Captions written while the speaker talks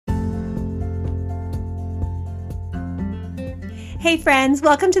Hey friends,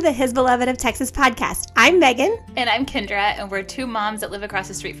 welcome to the His Beloved of Texas podcast. I'm Megan. And I'm Kendra, and we're two moms that live across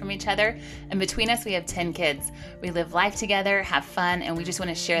the street from each other. And between us, we have 10 kids. We live life together, have fun, and we just want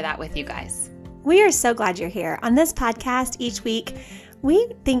to share that with you guys. We are so glad you're here. On this podcast each week,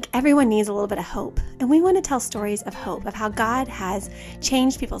 we think everyone needs a little bit of hope. And we want to tell stories of hope, of how God has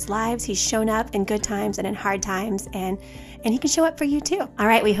changed people's lives. He's shown up in good times and in hard times, and He can show up for you too. All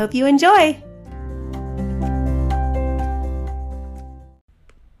right, we hope you enjoy.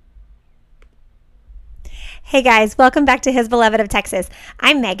 Hey guys, welcome back to His Beloved of Texas.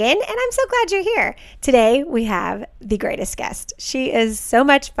 I'm Megan, and I'm so glad you're here. Today, we have the greatest guest. She is so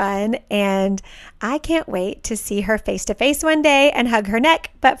much fun, and I can't wait to see her face-to-face one day and hug her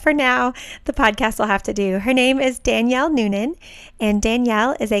neck. But for now, the podcast will have to do. Her name is Danielle Noonan, and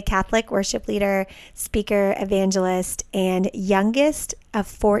Danielle is a Catholic worship leader, speaker, evangelist, and youngest of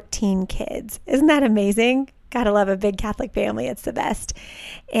 14 kids. Isn't that amazing? Gotta love a big Catholic family. It's the best.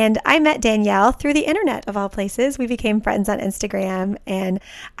 And I met Danielle through the internet, of all places. We became friends on Instagram, and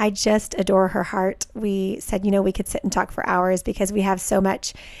I just adore her heart. We said, we could sit and talk for hours because we have so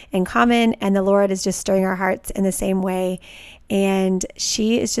much in common, and the Lord is just stirring our hearts in the same way. And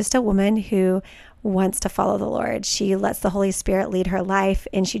she is just a woman who wants to follow the Lord. She lets the Holy Spirit lead her life,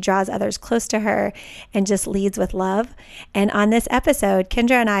 and she draws others close to her and just leads with love. And on this episode,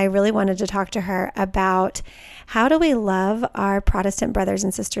 Kendra and I really wanted to talk to her about how do we love our Protestant brothers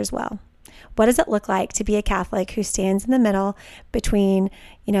and sisters well? What does it look like to be a Catholic who stands in the middle between,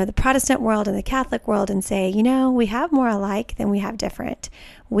 the Protestant world and the Catholic world and say, we have more alike than we have different.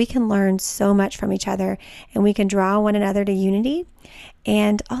 We can learn so much from each other, and we can draw one another to unity.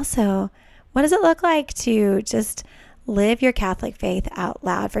 And also, what does it look like to just live your Catholic faith out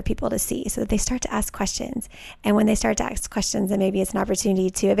loud for people to see so that they start to ask questions? And when they start to ask questions, then maybe it's an opportunity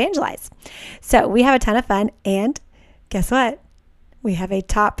to evangelize. So we have a ton of fun. And guess what? We have a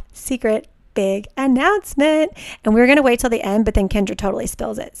top secret big announcement, and we're going to wait till the end, but then Kendra totally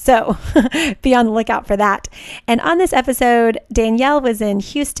spills it. So be on the lookout for that. And on this episode, Danielle was in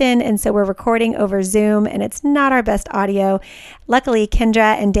Houston, and so we're recording over Zoom, and it's not our best audio. Luckily,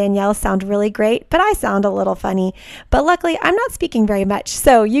 Kendra and Danielle sound really great, but I sound a little funny. But luckily, I'm not speaking very much,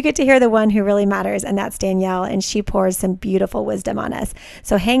 so you get to hear the one who really matters, and that's Danielle, and she pours some beautiful wisdom on us.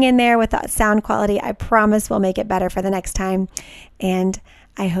 So hang in there with that sound quality. I promise we'll make it better for the next time, and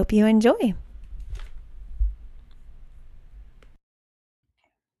I hope you enjoy.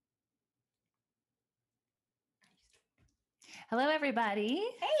 Hello, everybody.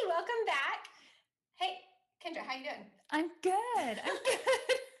 Hey, welcome back. Hey, Kendra, how you doing? I'm good. I'm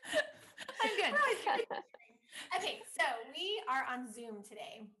good. Okay, so we are on Zoom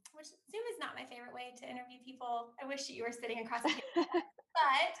today, which Zoom is not my favorite way to interview people. I wish you were sitting across the table,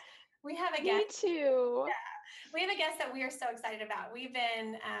 but we have a guest. Me too. Yeah, we have a guest that we are so excited about. We've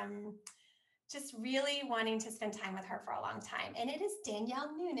been just really wanting to spend time with her for a long time. And it is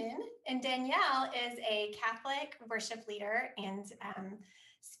Danielle Noonan. And Danielle is a Catholic worship leader and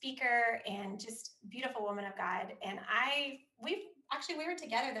speaker and just beautiful woman of God. And we were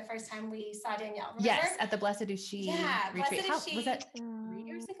together the first time we saw Danielle. Remember? Yes, at the Blessed Is She retreat. Blessed Is She. Was that 3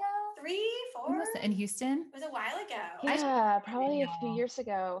 years ago? 3, 4? In Houston? It was a while ago. Yeah, probably a few years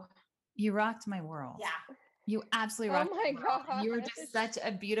ago. You rocked my world. Yeah. You absolutely rocked. Oh my God. You were just such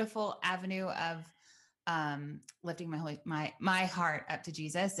a beautiful avenue of lifting my heart up to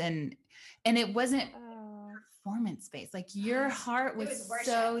Jesus, and it wasn't performance based. Like your heart was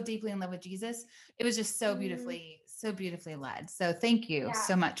so deeply in love with Jesus. It was just so beautifully led. So thank you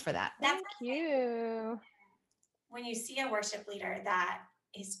so much for that. Thank you. When you see a worship leader that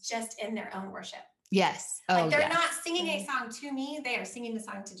is just in their own worship. Yes. They're not singing a song to me. They are singing the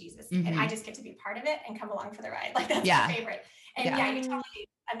song to Jesus. Mm-hmm. And I just get to be part of it and come along for the ride. Like that's my favorite. And you totally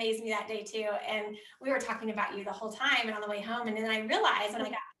amazed me that day too. And we were talking about you the whole time and on the way home. And then I realized when I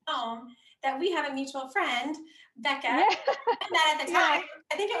got home that we have a mutual friend, Becca. Yeah. And that at the time,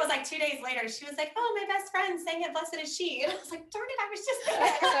 I think it was like 2 days later, she was like, "Oh, my best friend sang it, Blessed Is She." And I was like, darn it, I was just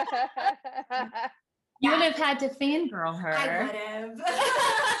there. You would have had to fangirl her. I would have.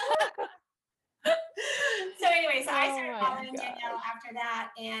 So anyway, I started following Danielle after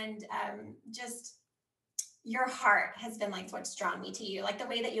that, and just your heart has been like what's drawn me to you, like the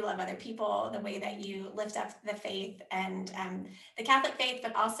way that you love other people, the way that you lift up the faith and the Catholic faith,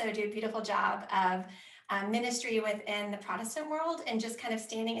 but also do a beautiful job of ministry within the Protestant world and just kind of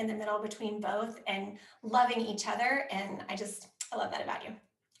standing in the middle between both and loving each other. And I love that about you.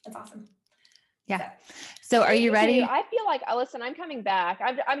 It's awesome. Yeah. So are you ready? I feel like, listen, I'm coming back.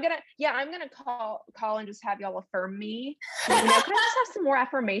 I'm gonna call and just have y'all affirm me. Can I just have some more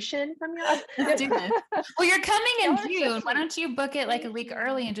affirmation from y'all? Let's do this. Well, you're coming in Y'all are so June. Why sweet. don't you book it like a Thank week you.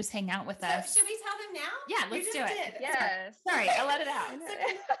 early and just hang out with us? Should we tell them now? Yeah, let's do it. Yes. Sorry, I let it out. So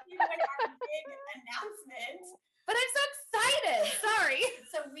continue with our big announcement. But I'm so excited. Sorry.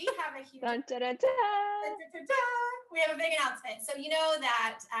 So we have a huge Dun, dun, dun, dun. we have a big announcement. So you know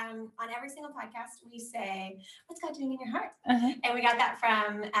that on every single podcast we say, "What's God doing in your heart?" And we got that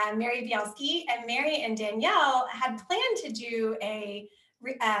from Mary Bielski, and Mary and Danielle had planned to do a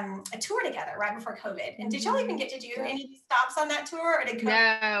tour together right before COVID. And did y'all even get to do any stops on that tour, or did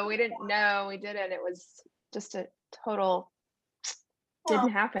COVID? No, we didn't. No, we didn't. It was just a total didn't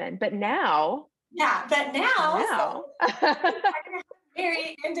happen. But now. Yeah, but now. So,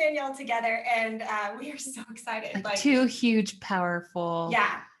 Mary and Danielle together, and we are so excited. Like two huge, powerful,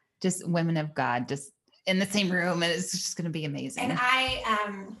 just women of God, just in the same room, and it's just going to be amazing.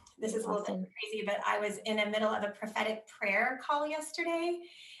 And this is a little bit crazy, but I was in the middle of a prophetic prayer call yesterday,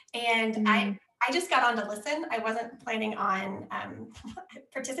 and I just got on to listen. I wasn't planning on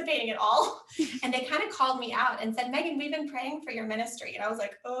participating at all. And they kind of called me out and said, "Megan, we've been praying for your ministry." And I was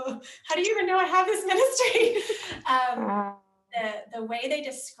like, "Oh, how do you even know I have this ministry?" The way they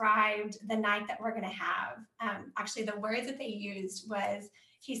described the night that we're going to have, actually the words that they used was,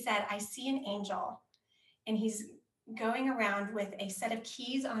 he said, "I see an angel and he's going around with a set of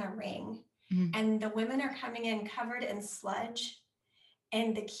keys on a ring, and the women are coming in covered in sludge,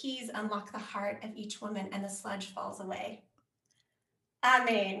 and the keys unlock the heart of each woman and the sludge falls away." I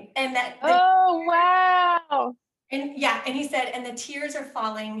mean, and that. Oh, wow. And and he said, and the tears are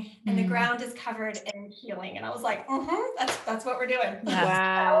falling and the ground is covered in healing. And I was like, that's what we're doing. Yeah.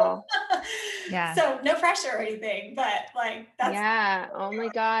 Wow. Yeah. So no pressure or anything, but like that's. Yeah. Only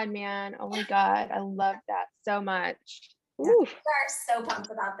God, man. Only God. I love that so much. We are so pumped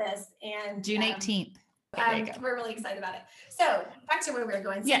about this. And June 18th. We're really excited about it. So back to where we were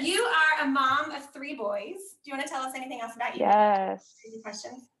going. So yes. You are a mom of 3 boys. Do you want to tell us anything else about you? Yes. Any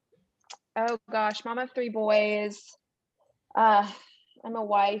questions? Oh gosh, mom of 3 boys. I'm a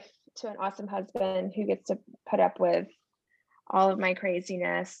wife to an awesome husband who gets to put up with all of my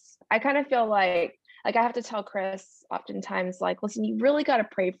craziness. I kind of feel like I have to tell Chris oftentimes, like, listen, you really got to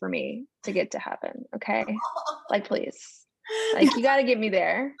pray for me to get to heaven. Okay. Like, please, like, you got to get me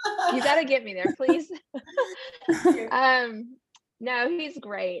there. You got to get me there, please. No, he's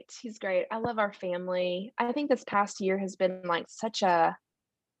great. He's great. I love our family. I think this past year has been like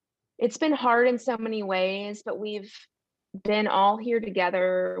it's been hard in so many ways, but we've been all here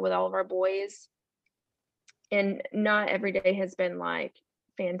together with all of our boys. And not every day has been like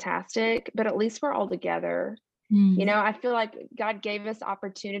fantastic, but at least we're all together. You know, I feel like God gave us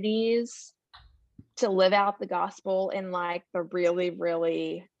opportunities to live out the gospel in like the really,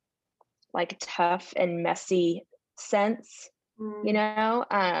 really like tough and messy sense, you know?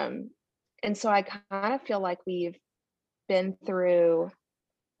 And so I kind of feel like we've been through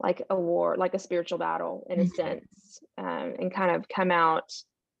like a war, like a spiritual battle in a sense, and kind of come out,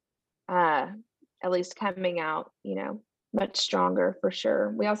 at least coming out, you know, much stronger for sure.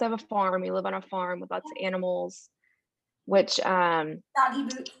 We also have a farm. We live on a farm with lots of animals, which Soggy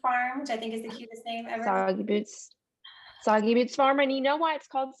Boots Farm, which I think is the cutest name ever. Soggy Boots Farm. And you know why it's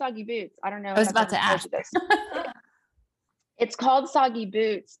called Soggy Boots? I don't know. I was about to ask. It's called Soggy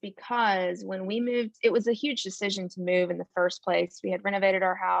Boots because when we moved, it was a huge decision to move in the first place. We had renovated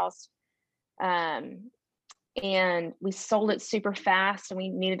our house, and we sold it super fast, and we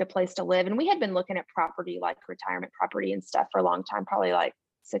needed a place to live. And we had been looking at property, like retirement property and stuff, for a long time, probably like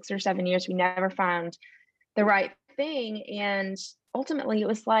 6 or 7 years. We never found the right thing. And ultimately it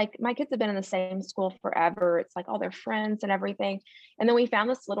was like, my kids have been in the same school forever. It's like all their friends and everything. And then we found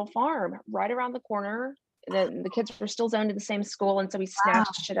this little farm right around the corner. The kids were still zoned to the same school. And so we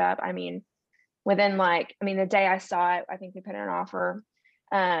snatched it up. I mean, within the day I saw it, I think we put in an offer.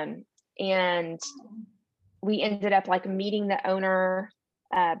 And we ended up like meeting the owner,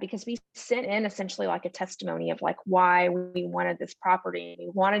 because we sent in essentially like a testimony of like why we wanted this property. We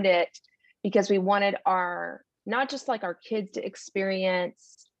wanted it because we wanted not just like our kids to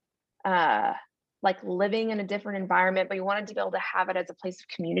experience, like living in a different environment, but we wanted to be able to have it as a place of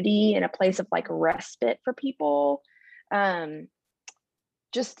community and a place of like respite for people,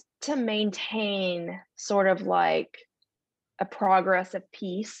 just to maintain sort of like a progress of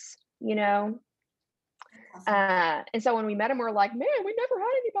peace, you know? And so when we met him, we we're like, man, we never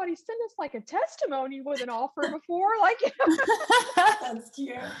had anybody send us like a testimony with an offer before. Like, that's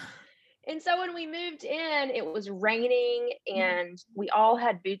cute. And so when we moved in, it was raining and we all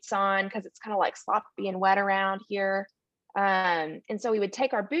had boots on because it's kind of like sloppy and wet around here. And so we would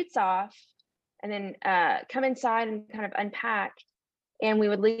take our boots off and then come inside and kind of unpack. And we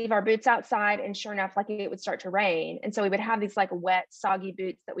would leave our boots outside, and sure enough, like it would start to rain. And so we would have these like wet, soggy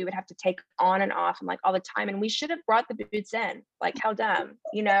boots that we would have to take on and off and like all the time. And we should have brought the boots in. Like, how dumb,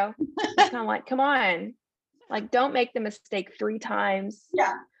 you know? It's kind of like, come on, like don't make the mistake 3 times.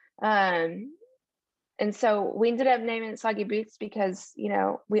 Yeah. And so we ended up naming it Soggy Boots because, you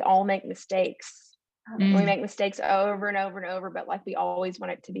know, we all make mistakes. Mm. We make mistakes over and over and over, but like we always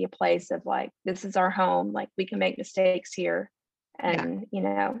want it to be a place of like, this is our home. Like we can make mistakes here and, you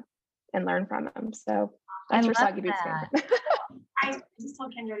know, and learn from them. So that's where Soggy Boots came from. I just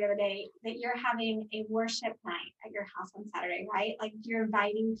told Kendra the other day that you're having a worship night at your house on Saturday, right? Like you're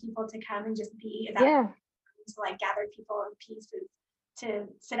inviting people to come and just be at that to like gather people in pieces to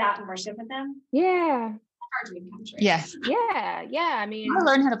sit out and worship with them. Yeah. Our dream come true. Yes. Yeah. Yeah. I mean, I want to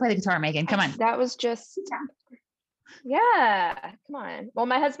learn how to play the guitar, Megan. Come on. that was just, come on. Well,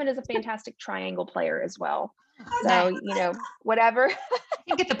 my husband is a fantastic triangle player as well. So, Nice. you know, whatever,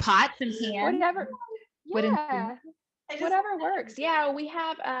 You get the pots and pans. whatever. Wooden Yeah. Whatever works. Yeah, we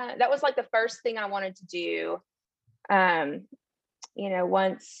have that was like the first thing I wanted to do. You know,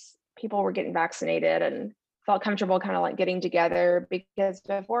 once people were getting vaccinated and felt comfortable kind of like getting together, because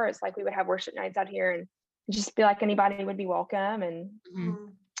before it's like we would have worship nights out here and just feel like anybody would be welcome. And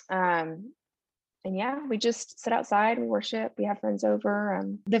and yeah, we just sit outside, we worship, we have friends over.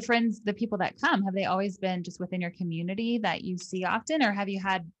 The people that come, have they always been just within your community that you see often, or have you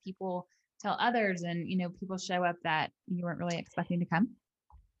had people tell others and, you know, people show up that you weren't really expecting to come?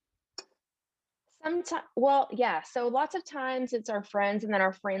 Sometimes, well, yeah. So lots of times it's our friends, and then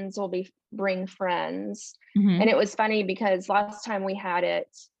our friends will bring friends. Mhm. And it was funny because last time we had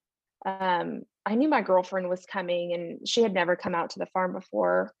it, I knew my girlfriend was coming and she had never come out to the farm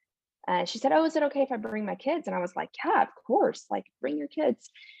before. She said, "Oh, is it okay if I bring my kids?" And I was like, "Yeah, of course, like bring your kids."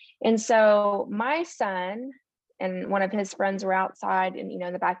 And so my son and one of his friends were outside and, you know,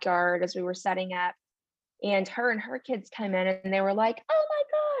 in the backyard as we were setting up, and her kids come in and they were like, "Oh my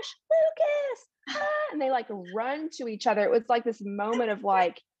gosh, Lucas!" And they like run to each other. It was like this moment of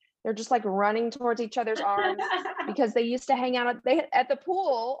like, they're just like running towards each other's arms because they used to hang out at the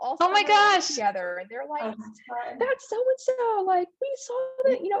pool all Oh my summer gosh. together. And they're like, Oh, that's fun. "That's so and so, like we saw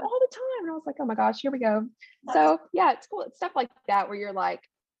that, you know, all the time." And I was like, "Oh my gosh, here we go." So yeah, it's cool. It's stuff like that where you're like,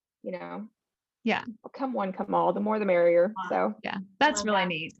 you know, Yeah. come one, come all, the more the merrier. So Yeah. That's Love really that.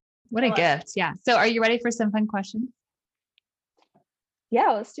 neat. What a Love it. gift. Yeah. So are you ready for some fun questions?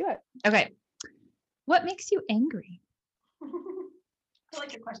 yeah, let's do it. Okay. What makes you angry? I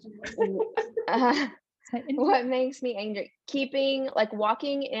like your question. Uh, what makes me angry?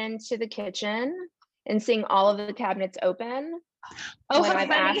 Walking into the kitchen and seeing all of the cabinets open. Oh, when how I've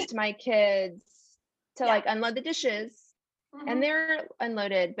funny. asked my kids to Yeah. like unload the dishes, and they're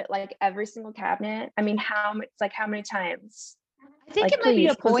unloaded, but like every single cabinet. I mean, how many times? I think like, it might be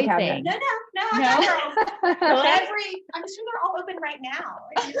a please close the boy cabinet. thing. No, No? I'm sure they're all open right now.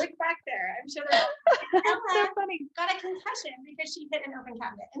 If you look back there, I'm sure they're So funny. got a concussion because she hit an open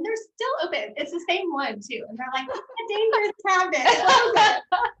cabinet, and they're still open. It's the same one too, and they're like, "A dangerous cabinet."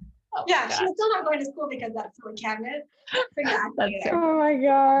 Oh, Yeah, God. she's still not going to school because that's silly cabinet. So yeah, That's so Oh my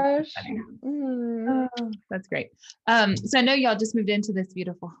gosh. I know. Mm. Oh, that's great. So I know y'all just moved into this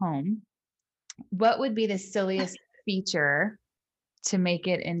beautiful home. What would be the silliest feature to make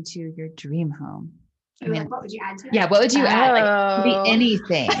it into your dream home? I You're mean, like, what would you add to it? yeah, what would you add? Like, it could Oh. be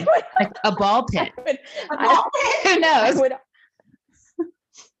anything, like a ball pit. A ball pit? Who knows?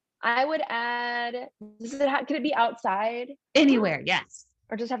 I would add, could it be outside Anywhere, yes.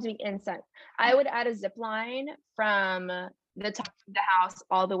 or just have to be inside? I would add a zip line from the top of the house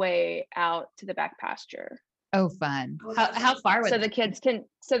all the way out to the back pasture. Oh, fun. Oh, How far would So that the kids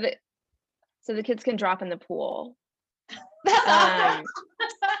can drop in the pool. be?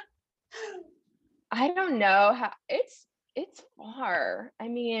 I don't know how it's far. I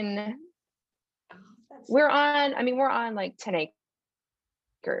mean, That's- we're on like 10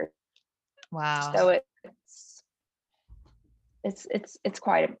 acres. Wow. So it's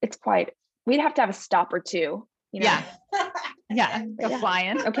quite, we'd have to have a stop or two, you know. Yeah. Yeah. Go Yeah.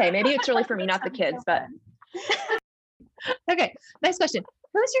 flying. Okay, maybe it's really for me, not the kids, but Okay. Next question.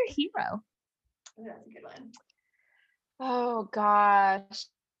 Who's your hero? Oh, that's a good one. oh gosh.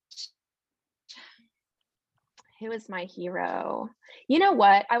 Who is my hero? You know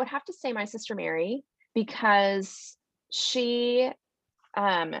what? I would have to say my sister Mary, because she,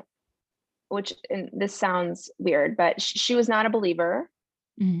 and this sounds weird, but she was not a believer.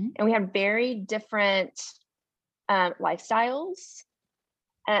 and we had very different lifestyles.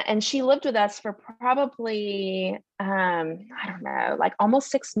 And she lived with us for probably, I don't know, like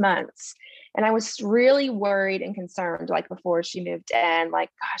almost 6 months. And I was really worried and concerned, like before she moved in, like,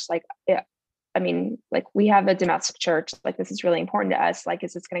 gosh, like, I mean, like we have a domestic church, like this is really important to us. Like,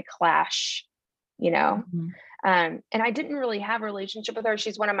 is this going to clash, you know? And I didn't really have a relationship with her.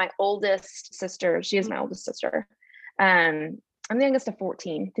 She's one of my oldest sisters. She is my oldest sister. I'm the youngest of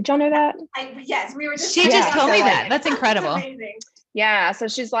 14. Did y'all know that? Yes, we were just. She just told me that. That's incredible. Amazing. Yeah. So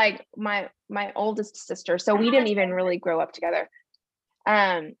she's like my oldest sister. So we didn't even really grow up together.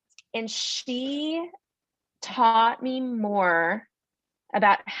 And she taught me more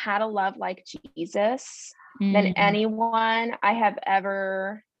about how to love like Jesus than anyone I have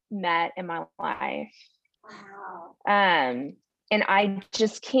ever met in my life. Wow. And I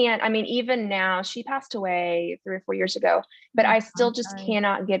just can't, I mean, even now, she passed away 3 or 4 years ago, but I still just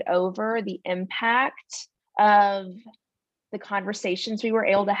cannot get over the impact of the conversations we were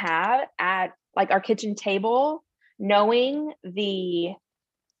able to have at like our kitchen table, knowing the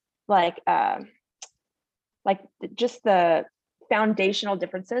just the foundational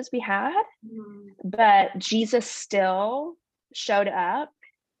differences we had, but Jesus still showed up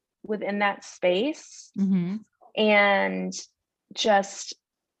within that space and just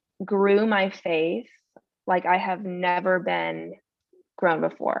grew my faith like I have never been grown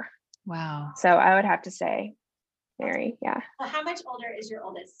before. Wow. So I would have to say Mary. Yeah. Well, how much older is your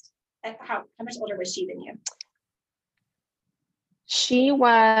oldest? How much older was she than you? She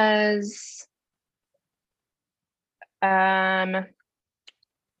was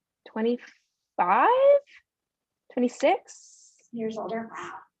 25, 26 years older.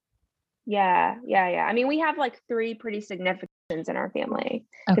 Wow. Yeah. I mean, we have like 3 pretty significant in our family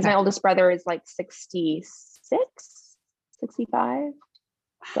because my oldest brother is like 66, 65.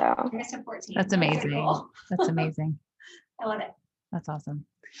 So that's amazing. Cool. That's amazing. I love it. That's awesome.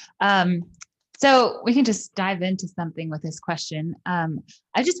 So we can just dive into something with this question.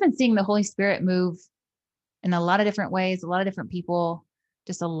 I've just been seeing the Holy Spirit move in a lot of different ways, a lot of different people,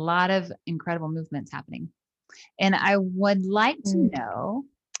 just a lot of incredible movements happening. And I would like to know,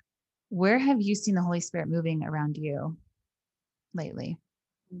 where have you seen the Holy Spirit moving around you lately?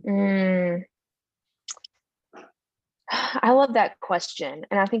 I love that question.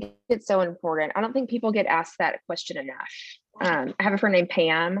 And I think it's so important. I don't think people get asked that question enough. I have a friend named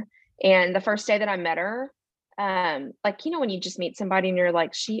Pam, and the first day that I met her, like, you know, when you just meet somebody and you're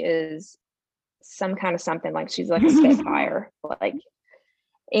like, she is some kind of something, like she's like a spitfire, like,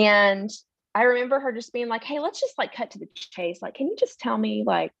 and I remember her just being like, hey, let's just like cut to the chase. Like, can you just tell me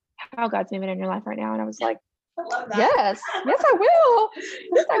like how God's moving in your life right now? And I was like, I love that. yes, I will.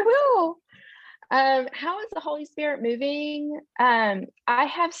 Yes, I will. How is the Holy Spirit moving? I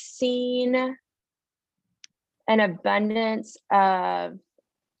have seen an abundance of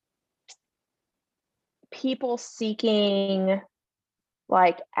people seeking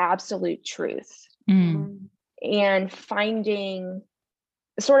like absolute truth and finding,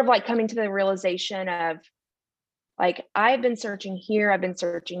 sort of like coming to the realization of like, I've been searching here, I've been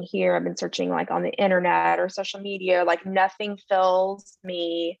searching like on the internet or social media, like nothing fills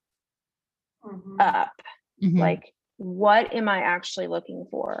me up. Like, what am I actually looking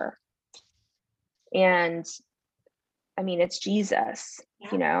for? And I mean, it's Jesus,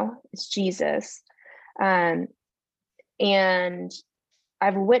 you know, it's Jesus. And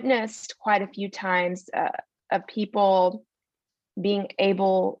I've witnessed quite a few times of people being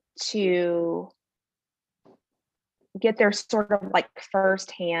able to get their sort of like first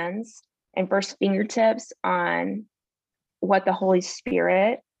hands and first fingertips on what the Holy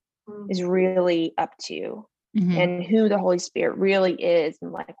Spirit is really up to and who the Holy Spirit really is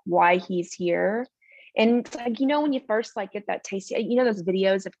and like why he's here. And it's like, you know, when you first like get that taste, you know, those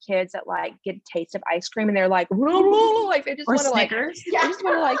videos of kids that like get a taste of ice cream and they're like, like they just want to like, they just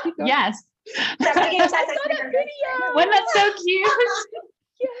want to like keep going. Yes. I saw that video. Wasn't that so cute?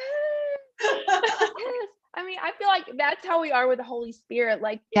 Yes. I mean, I feel like that's how we are with the Holy Spirit.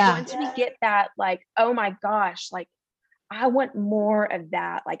 Like once we get that, like, oh my gosh, like I want more of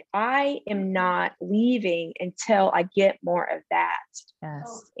that. Like I am not leaving until I get more of that.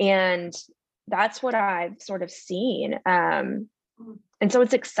 Yes. And that's what I've sort of seen. And so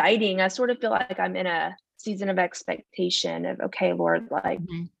it's exciting. I sort of feel like I'm in a season of expectation of, okay, Lord, like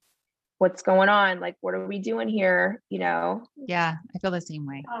what's going on? Like, what are we doing here? You know? Yeah, I feel the same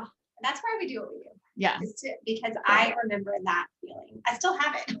way. Oh, that's why we do what we do. Yeah. Because I remember that feeling. I still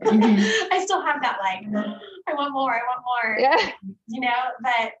have it. I still have that, like, I want more. Yeah. You know,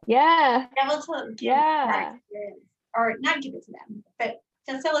 but yeah, be able to give that experience, or not give it to them, but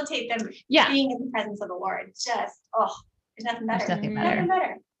facilitate them being in the presence of the Lord. Just, there's nothing better. There's nothing better. Nothing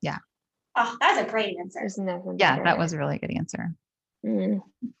better. Yeah. Oh, that was a great answer. There's nothing Yeah, better. that was a really good answer. Mm.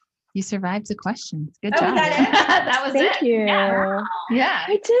 You survived the questions. Good Oh, job. was that it? That was Thank it. you. Yeah. I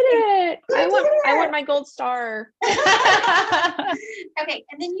did it. I did it. want my gold star. Okay,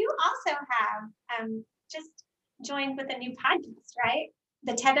 and then you also have just joined with a new podcast, right?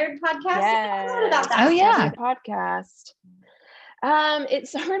 The Tethered podcast. Yes. Tell me about that. Oh, yeah. Podcast. It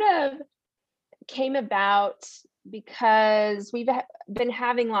sort of came about because we've been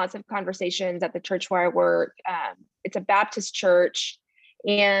having lots of conversations at the church where I work. It's a Baptist church,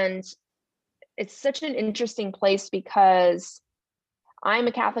 and it's such an interesting place because I'm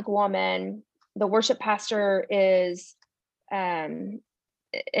a Catholic woman. The worship pastor is an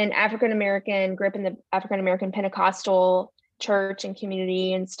African American, grew up in the African American Pentecostal church and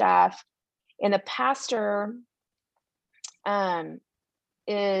community and stuff. And the pastor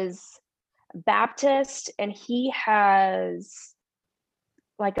is Baptist, and he has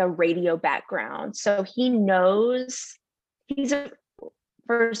like a radio background. So he knows,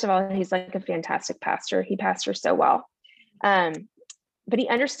 first of all, he's like a fantastic pastor. He pastors so well. But he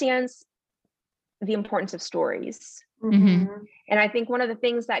understands the importance of stories. Mm-hmm. And I think one of the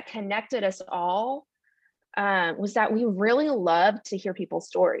things that connected us all was that we really love to hear people's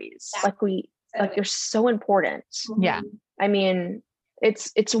stories. Yeah. They're so important. Yeah. I mean,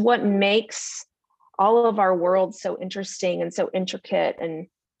 it's what makes all of our world so interesting and so intricate.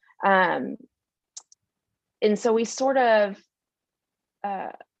 And so we sort of,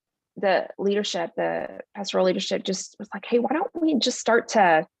 the pastoral leadership just was like, hey, why don't we just start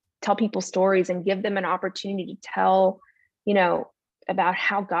to tell people stories and give them an opportunity to tell, about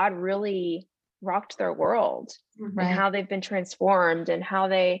how God really rocked their world, Right. and how they've been transformed, and how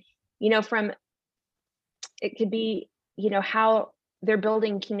they, it could be, how they're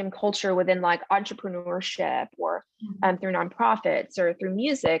building kingdom culture within like entrepreneurship or through nonprofits or through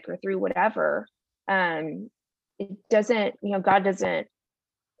music or through whatever. It doesn't, God doesn't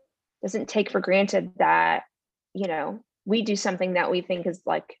take for granted that, we do something that we think is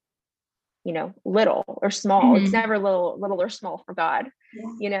like, little or small. Mm-hmm. It's never little or small for God,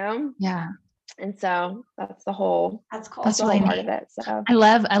 Yeah. And so that's the whole, that's cool. That's the really whole part neat. of it. So I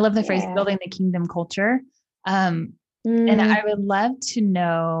love the phrase Yeah. building the kingdom culture. And I would love to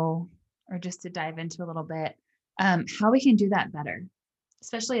know, or just to dive into a little bit, how we can do that better,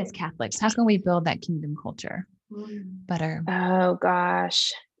 especially as Catholics. How can we build that kingdom culture better? Oh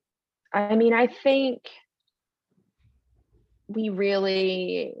gosh. I mean, I think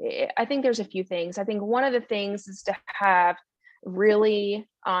there's a few things. I think one of the things is to have really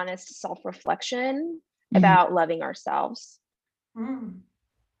honest self-reflection about loving ourselves.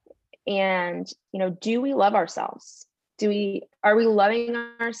 And, do we love ourselves? Are we loving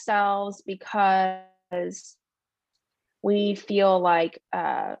ourselves because we feel like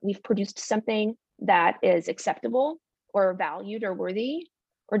we've produced something that is acceptable or valued or worthy?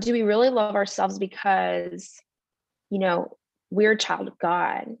 Or do we really love ourselves because, we're a child of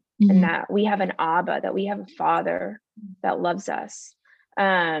God, and that we have an Abba, that we have a Father that loves us?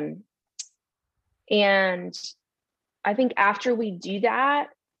 And I think after we do that,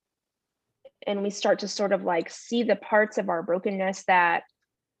 and we start to sort of like see the parts of our brokenness that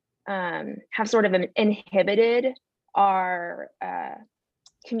have sort of inhibited our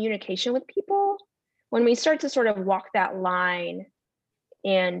communication with people, when we start to sort of walk that line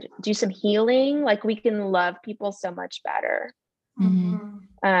and do some healing, like we can love people so much better.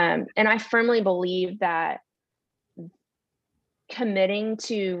 And I firmly believe that committing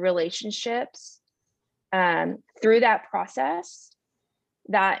to relationships through that process,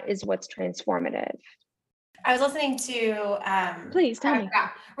 that is what's transformative. I was listening to Please tell me.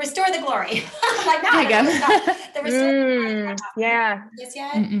 Restore the Glory. Like There you go. The Restore the Glory. Yeah. This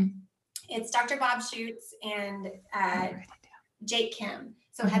yet? It's Dr. Bob Schutz and Jake Kim.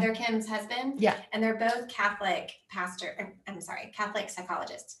 So Heather Kim's husband. Yeah. And they're both Catholic Catholic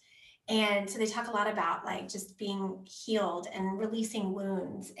psychologists. And so they talk a lot about like just being healed and releasing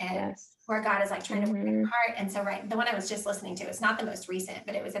wounds, and where God is like trying to work in your heart. And so, the one I was just listening to, it's not the most recent,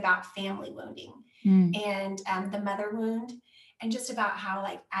 but it was about family wounding and the mother wound, and just about how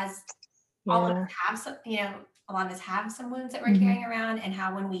like as all of us have some, a lot of us have some wounds that we're carrying around, and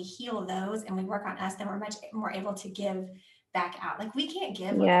how when we heal those and we work on us, then we're much more able to give back out. Like we can't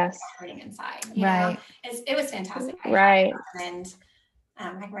give what's hurting inside. You know? It was fantastic. And I can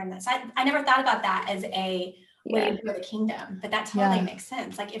recommend that. So I never thought about that as a way for the kingdom, but that totally makes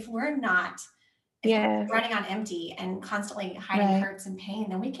sense. Like if we're running on empty and constantly hiding hurts and pain,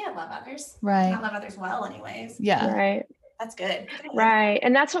 then we can't love others. Right. Not love others well anyways. Yeah. Right. That's good. Right.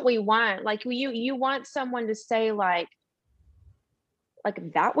 And that's what we want. Like you want someone to say like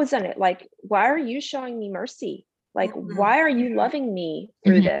that wasn't it. Like, why are you showing me mercy? Like, why are you loving me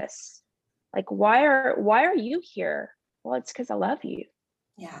through this? Like, why are you here? Well, it's because I love you.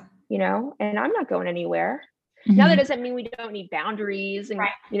 Yeah. You know, and I'm not going anywhere. Now that doesn't mean we don't need boundaries and,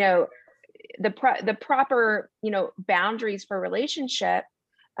 you know, the proper, you know, boundaries for relationship.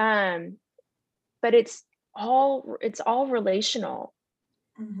 But it's all relational.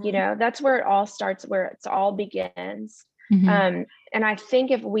 You know, that's where it all starts, where it's all begins. And I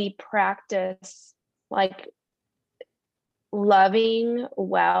think if we practice like loving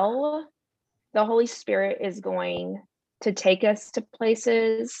well, the Holy Spirit is going to take us to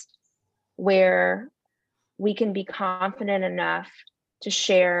places where we can be confident enough to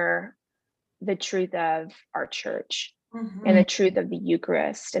share the truth of our church and the truth of the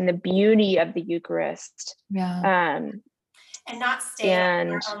Eucharist and the beauty of the Eucharist. And not stay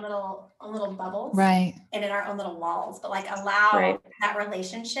in our own little bubbles, right? And in our own little walls, but like allow that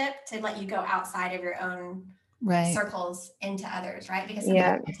relationship to let you go outside of your own circles into others, right? Because we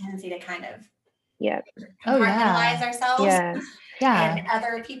have a tendency to kind of compartmentalize ourselves and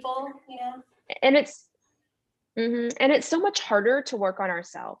other people, you know. And it's so much harder to work on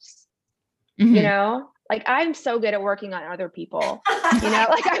ourselves. You know, like I'm so good at working on other people. You know,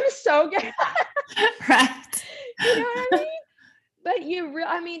 like I'm so good. Right. You know what I mean? But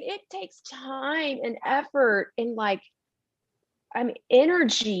it takes time and effort and like,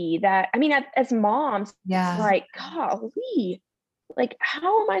 energy that, as moms, it's like, golly, like,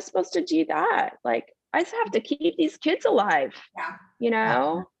 how am I supposed to do that? Like, I just have to keep these kids alive, you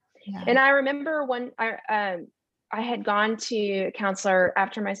know? Yeah. And I remember when I had gone to a counselor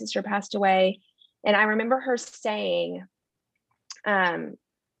after my sister passed away, and I remember her saying, we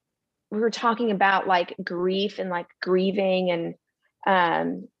were talking about like grief and like grieving, and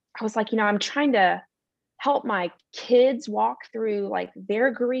I was like, you know, I'm trying to help my kids walk through like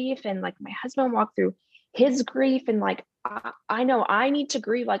their grief, and like my husband walk through his grief, and like I know I need to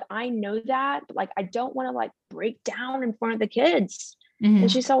grieve, like I know that, but like I don't want to like break down in front of the kids.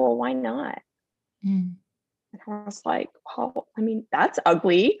 And she said, well, why not? And I was like, well, that's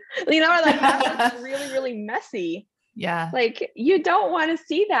ugly, you know, like that's really, really messy. Yeah. Like you don't want to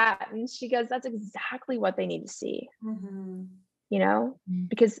see that. And she goes, that's exactly what they need to see. You know,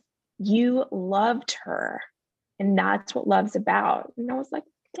 because you loved her, and that's what love's about. And I was like,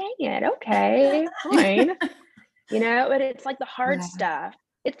 dang it. Okay, fine. You know, but it's like the hard stuff.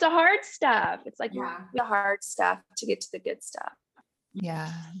 It's the hard stuff. It's like the hard stuff to get to the good stuff.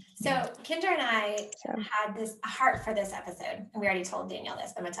 Yeah. So Kendra and I had a heart for this episode, and we already told Danielle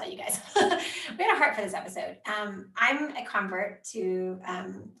this, but I'm gonna tell you guys. We had a heart for this episode. I'm a convert to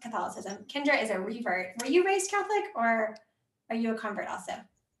Catholicism. Kendra is a revert. Were you raised Catholic, or are you a convert also?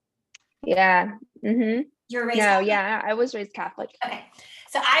 Yeah. You're raised Catholic? Yeah, I was raised Catholic. Okay.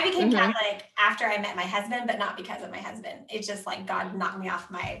 So I became Catholic after I met my husband, but not because of my husband. It's just like God knocked me off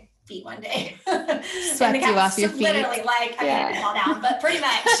my feet one day. Swept you off your feet. Literally, like I didn't fall down, but pretty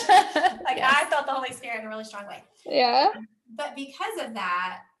much. Like I felt the Holy Spirit in a really strong way. Yeah. But because of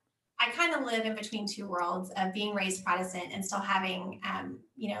that, I kind of live in between two worlds of being raised Protestant and still having,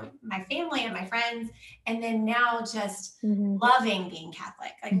 you know, my family and my friends, and then now just loving being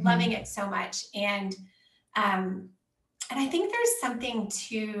Catholic, like loving it so much. And I think there's something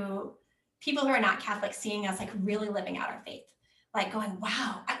to people who are not Catholic seeing us like really living out our faith, like going,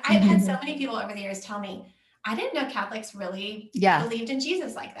 wow. I've had so many people over the years tell me, I didn't know Catholics really believed in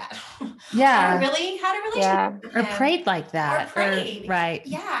Jesus like that. Or really had a relationship with him. Or prayed like that. Or prayed. Right.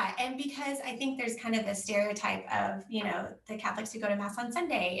 Yeah. And because I think there's kind of the stereotype of, you know, the Catholics who go to Mass on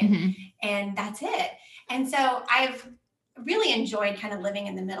Sunday and that's it. And so I've really enjoyed kind of living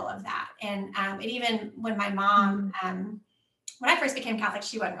in the middle of that. And it even when my mom, when I first became Catholic,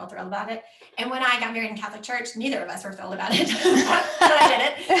 she wasn't real thrilled about it. And when I got married in Catholic church, neither of us were thrilled about it, but I did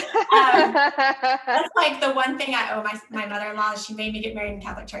it. That's like the one thing I owe my mother-in-law is she made me get married in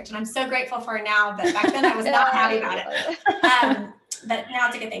Catholic church. And I'm so grateful for her now, but back then I was not happy about it. But now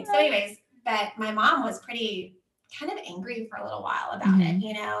it's a good thing. So anyways, but my mom was pretty kind of angry for a little while about it,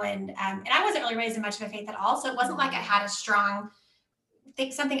 you know, and I wasn't really raised in much of a faith at all. So it wasn't like I had a strong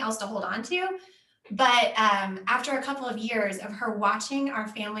something else to hold on to. But after a couple of years of her watching our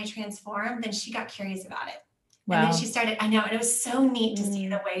family transform, then she got curious about it. Wow. And then she started, I know, and it was so neat to see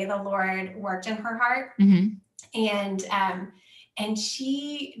the way the Lord worked in her heart. And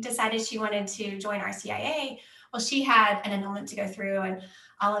she decided she wanted to join RCIA, Well, she had an annulment to go through and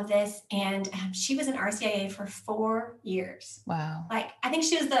all of this. And she was in RCIA for 4 years. Wow. Like, I think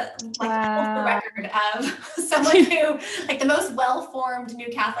she was the record of someone who, like, the most well-formed new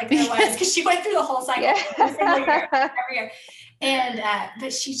Catholic there was, because she went through the whole cycle every single year, every year. And,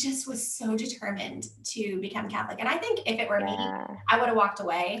 but she just was so determined to become Catholic. And I think if it were me, I would have walked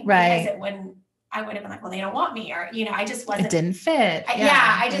away. Right. Because I would have been like, well, they don't want me, or, I just wasn't. It didn't fit.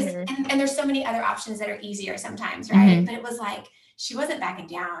 I just, and there's so many other options that are easier sometimes, right? But it was like, she wasn't backing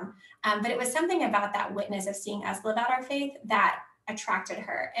down. But it was something about that witness of seeing us live out our faith that attracted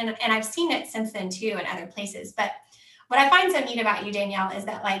her. And I've seen it since then too in other places. But what I find so neat about you, Danielle, is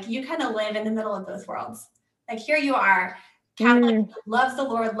that, like, you kind of live in the middle of both worlds. Like, here you are, Catholic, loves the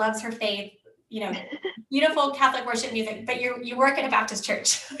Lord, loves her faith, beautiful Catholic worship music, but you work at a Baptist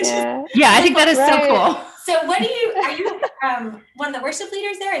church. I think that is so cool. So are you one of the worship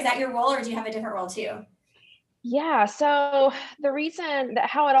leaders there? Is that your role, or do you have a different role too? Yeah. So the reason that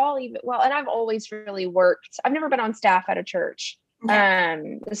how it all and I've always really worked, I've never been on staff at a church.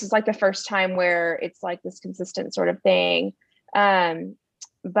 Okay. This is like the first time where it's like this consistent sort of thing. But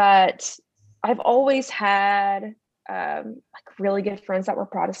I've always had like really good friends that were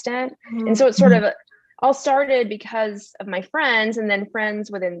Protestant. And so it's sort of all started because of my friends, and then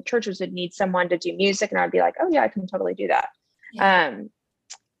friends within churches would need someone to do music, and I'd be like, oh yeah, I can totally do that.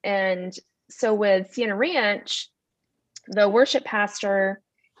 And so with Sienna Ranch, the worship pastor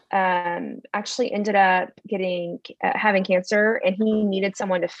actually ended up having cancer, and he needed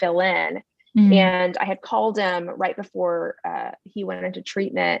someone to fill in. And I had called him right before he went into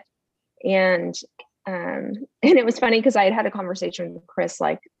treatment. And it was funny because I had a conversation with Chris,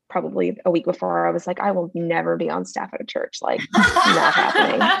 like probably a week before. I was like, I will never be on staff at a church. Like, not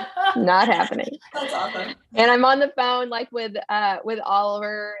happening. Not happening. That's awesome. And I'm on the phone like with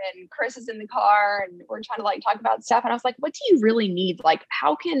Oliver, and Chris is in the car, and we're trying to like talk about stuff. And I was like, what do you really need? Like,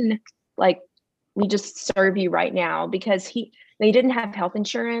 how can like we just serve you right now? Because they didn't have health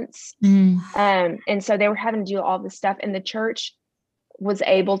insurance. And so they were having to do all this stuff, and the church was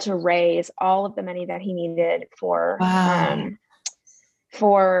able to raise all of the money that he needed for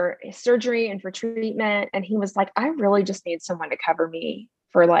surgery and for treatment. And he was like, I really just need someone to cover me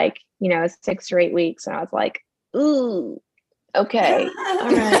for like, 6 or 8 weeks. And I was like, ooh, okay. All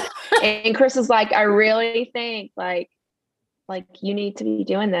right. And Chris was like, I really think like you need to be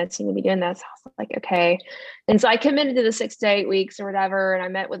doing this. You need to be doing this. I was like, okay. And so I committed to the 6 to 8 weeks or whatever. And I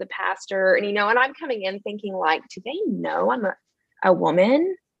met with a pastor, and, and I'm coming in thinking like, do they know I'm a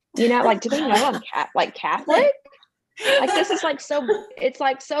woman? Like, do they know I'm Catholic? Like, this is like it's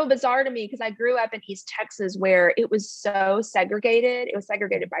like so bizarre to me, because I grew up in East Texas where it was so segregated. It was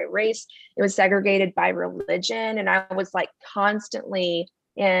segregated by race. It was segregated by religion. And I was like constantly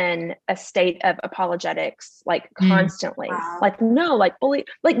in a state of apologetics, like constantly. Wow. Like, no,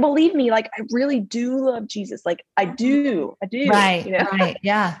 believe me, like I really do love Jesus. Like I do. Right. Right.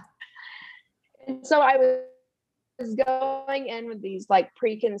 Yeah. And so I was going in with these like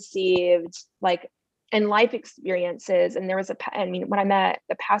preconceived like and life experiences. And there was when I met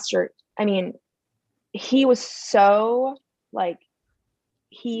the pastor, he was so like,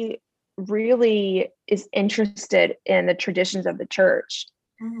 he really is interested in the traditions of the church,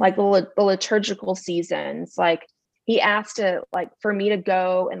 like the liturgical seasons. Like he asked for me to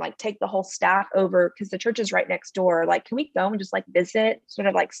go and like take the whole staff over, because the church is right next door. Like, can we go and just like visit, sort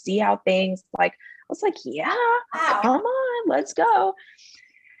of like see how things like, I was like, yeah, come on, let's go.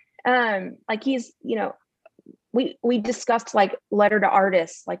 Like he's, we discussed like letter to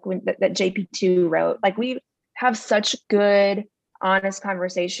artists, like that JP2 wrote. Like we have such good, honest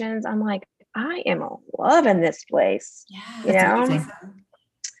conversations. I'm like, I am loving this place,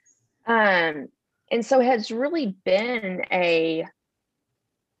 and so it has really been a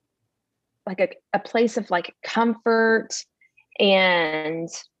place of like comfort and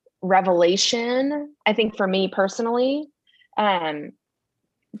revelation, I think, for me personally,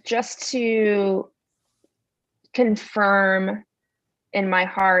 just to confirm in my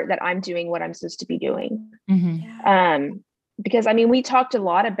heart that I'm doing what I'm supposed to be doing. Because we talked a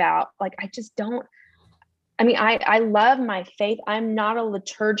lot about like, I love my faith. I'm not a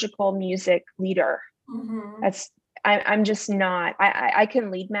liturgical music leader. I'm just not. I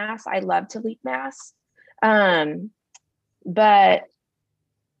can lead mass. I love to lead mass. But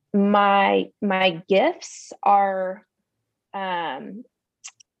my gifts are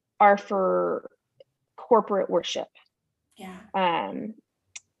for corporate worship.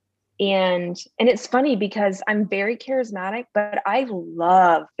 And it's funny because I'm very charismatic, but I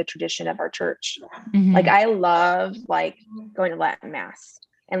love the tradition of our church. Like I love like going to Latin mass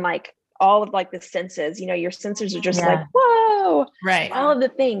and like all of like the senses, your senses are just like, whoa, right. All of the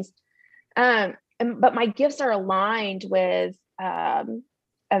things. But my gifts are aligned with a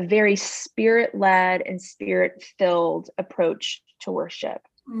very spirit-led and spirit-filled approach to worship.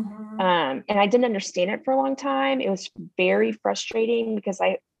 And I didn't understand it for a long time. It was very frustrating because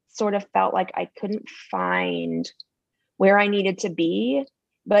I sort of felt like I couldn't find where I needed to be,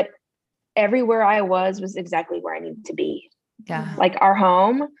 but everywhere I was exactly where I needed to be. Yeah. Like our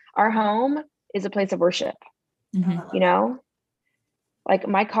home is a place of worship, like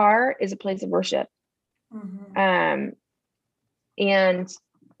my car is a place of worship. And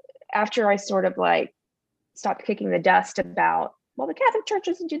after I sort of like stopped kicking the dust about, well, the Catholic Church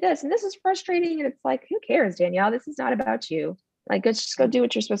doesn't do this and this is frustrating. And it's like, who cares, Danielle? This is not about you. Like, let's just go do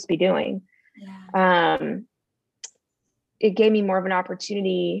what you're supposed to be doing. It gave me more of an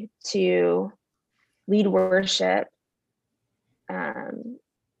opportunity to lead worship,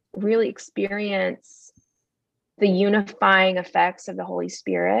 really experience the unifying effects of the Holy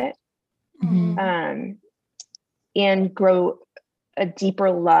Spirit, and grow a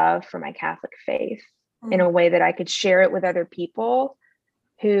deeper love for my Catholic faith in a way that I could share it with other people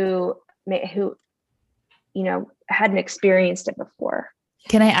who hadn't experienced it before.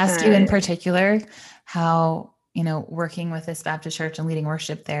 Can I ask you in particular how, working with this Baptist church and leading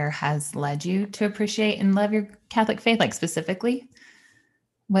worship there has led you to appreciate and love your Catholic faith, like specifically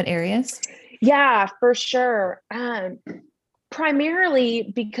what areas? Yeah, for sure.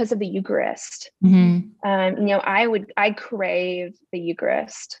 Primarily because of the Eucharist. I crave the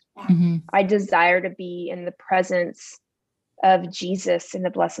Eucharist. I desire to be in the presence of Jesus in the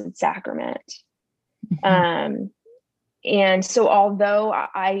Blessed Sacrament. And so although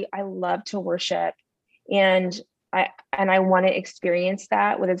I love to worship and I want to experience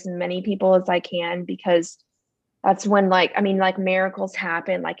that with as many people as I can, because that's when like miracles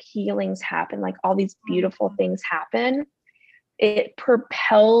happen, like healings happen, like all these beautiful things happen. It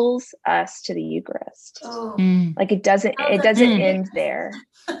propels us to the Eucharist. Like it doesn't end there.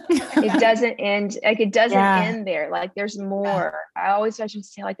 It doesn't end there. Like there's more. I always try to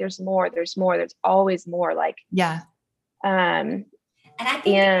say like there's more, there's always more. Like and I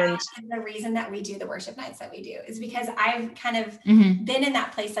think that is the reason that we do the worship nights that we do, is because I've kind of been in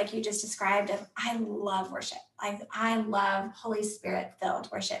that place like you just described of I love worship. I love Holy Spirit filled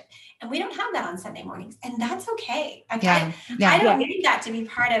worship. And we don't have that on Sunday mornings. And that's okay. I don't need that to be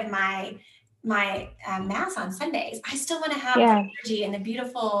part of my mass on Sundays. I still want to have the energy and the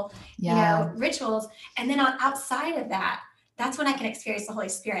beautiful, rituals. And then outside of that, that's when I can experience the Holy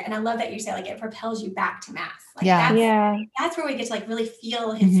Spirit. And I love that you say like it propels you back to mass. Like that's where we get to like really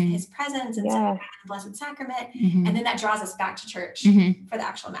feel his presence and the Blessed Sacrament. And then that draws us back to church for the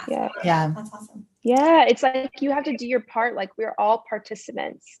actual mass. That's awesome. Yeah. It's like you have to do your part. Like we're all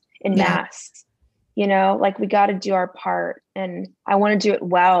participants in mass, like we got to do our part, and I want to do it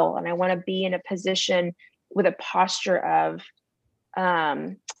well. And I want to be in a position with a posture of,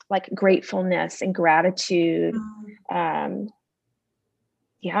 like gratefulness and gratitude. Because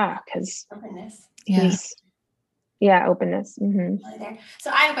openness. Openness. There.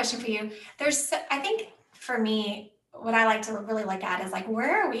 So I have a question for you. I think for me, what I like to really look at is like,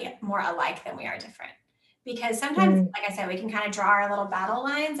 where are we more alike than we are different? Because sometimes, like I said, we can kind of draw our little battle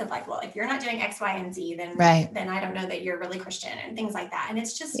lines of like, well, if you're not doing X, Y, and Z, then I don't know that you're really Christian and things like that. And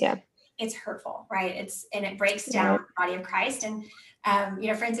it's just, it's hurtful, right? It breaks down the body of Christ. And,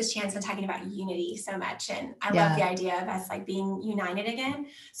 Francis Chan's been talking about unity so much. And I love the idea of us like being united again.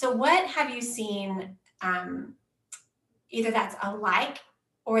 So what have you seen, either that's alike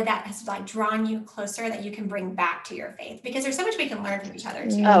or that has like drawn you closer that you can bring back to your faith? Because there's so much we can learn from each other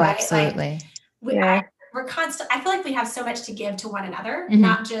too. Oh, right? absolutely. Like, we're constant. I feel like we have so much to give to one another,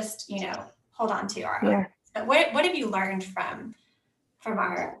 not just, hold on to our own. But what have you learned from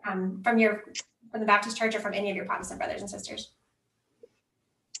our, from the Baptist church or from any of your Protestant brothers and sisters?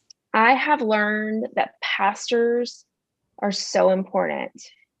 I have learned that pastors are so important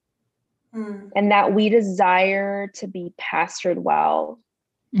and that we desire to be pastored well.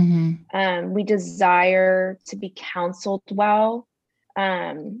 We desire to be counseled well.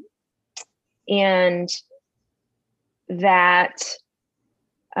 And that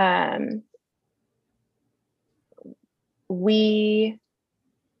we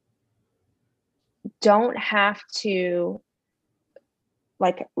don't have to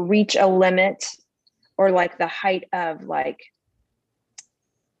like reach a limit or like the height of like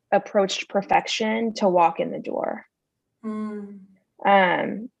approached perfection to walk in the door.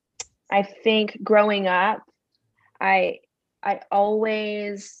 I think growing up, there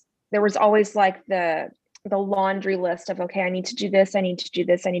was always like the the laundry list of, okay, I need to do this. I need to do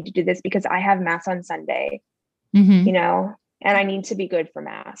this. I need to do this because I have mass on Sunday, you know, and I need to be good for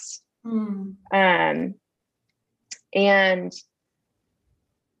mass. And I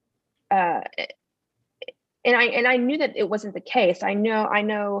knew that it wasn't the case. I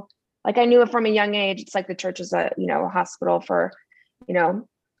know, like I knew it from a young age. It's like the church is a hospital for,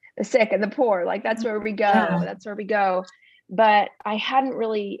 the sick and the poor. Like that's where we go. Yeah. That's where we go. But I hadn't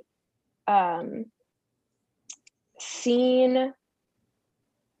really seen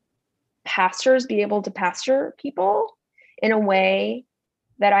pastors be able to pastor people in a way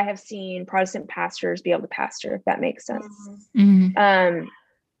that I have seen Protestant pastors be able to pastor, if that makes sense.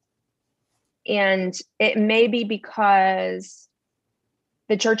 And it may be because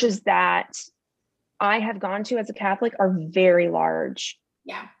the churches that I have gone to as a Catholic are very large.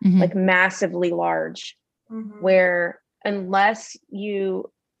 Yeah. Like massively large, where unless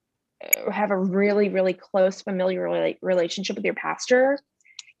you have a really, really close familiar relationship with your pastor,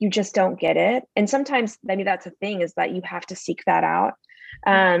 you just don't get it. And sometimes maybe that's a thing, is that you have to seek that out.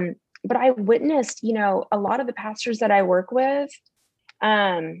 But I witnessed, a lot of the pastors that I work with,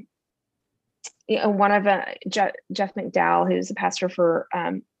 one of Jeff McDowell, who's a pastor for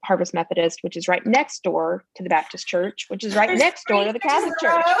Harvest Methodist, which is right next door to the Baptist Church, which is right next door to the Catholic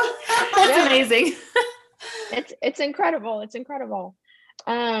Church. That's amazing. It's incredible. It's incredible.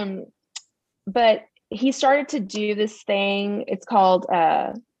 But he started to do this thing. It's called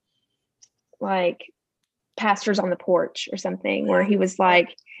like Pastors on the Porch or something, where he was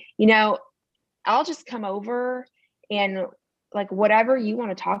like, I'll just come over and like whatever you want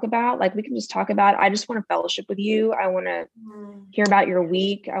to talk about, like we can just talk about. I just want to fellowship with you. I want to hear about your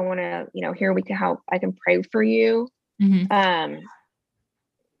week. I want to, hear how I can pray for you. And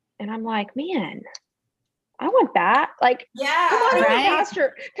I'm like, man, I want that. Like, yeah, come on over,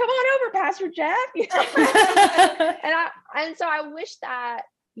 Pastor. Come on over, Pastor Jeff. And so I wish that,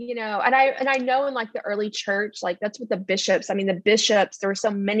 and I know in like the early church, like that's what the bishops, there were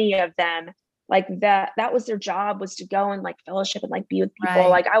so many of them, like that was their job, was to go and like fellowship and like be with people. Right.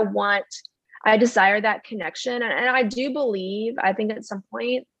 Like I desire that connection. And I do believe, I think at some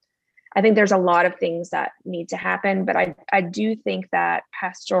point, I think there's a lot of things that need to happen, but I do think that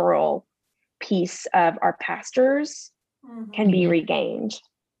pastoral piece of our pastors can be regained.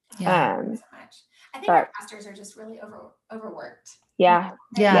 Yeah, so much. I think our pastors are just really overworked. Yeah.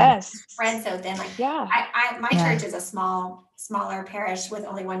 Yes. Spread so thin. Like, my church is a smaller parish with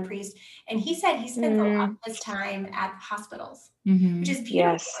only one priest, and he said he spends a lot of his time at hospitals, which is beautiful.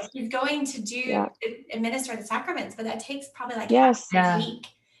 Yes. Like he's going to administer the sacraments, but that takes probably like half a week.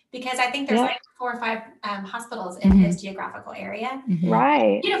 Because I think there's like 4 or 5 hospitals in his geographical area.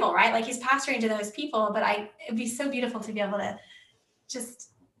 Right. Beautiful, right? Like he's pastoring to those people, but it'd be so beautiful to be able to just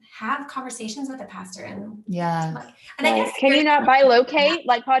have conversations with a pastor and and I guess can you not bilocate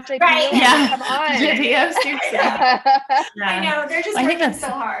like Padre Pio? Yeah. Come on. I know they're just working so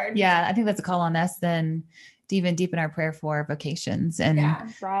hard. Yeah, I think that's a call on us then to even deepen our prayer for vocations and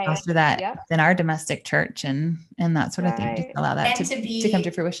foster that in our domestic church and that sort of thing. Just allow that to come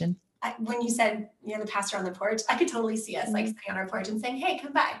to fruition. When you said, the pastor on the porch, I could totally see us like sitting on our porch and saying, hey,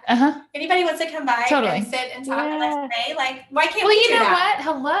 come by. Anybody wants to come by and sit and talk and let's pray? Like, why can't we do that?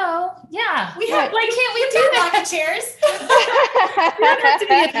 Well, you know what? Hello. Yeah. We have, why can't we do that? Lots of chairs. We don't have to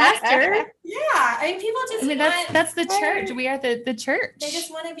be a pastor. Yeah. I mean, people just that's the church. We are the church. They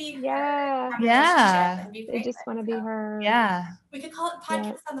just want to be heard. They just want to be heard. Yeah. We could call it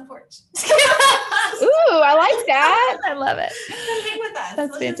Podcast on the Porch. Ooh, I like that. I love it. Come hang with us.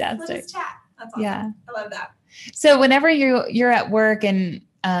 That's fantastic. Let's chat. That's awesome. Yeah. I love that. So whenever you're at work and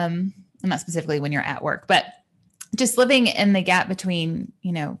not specifically when you're at work, but just living in the gap between,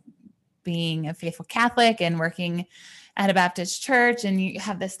 being a faithful Catholic and working at a Baptist church, and you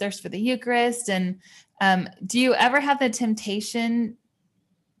have this thirst for the Eucharist. And do you ever have the temptation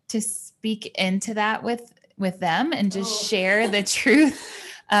to speak into that with them and just share the truth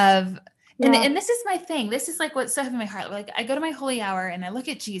of, and this is my thing. This is like what's so heavy in my heart. Like I go to my holy hour and I look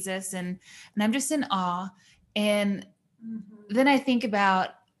at Jesus and I'm just in awe. And then I think about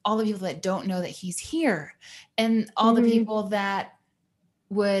all the people that don't know that he's here and all the people that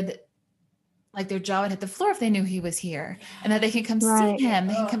would like their jaw would hit the floor if they knew he was here and that they can come see him.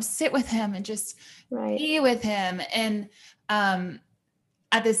 They can come sit with him and just be with him. And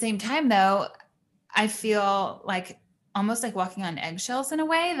at the same time though, I feel like almost like walking on eggshells in a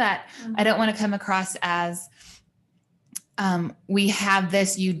way that I don't want to come across as we have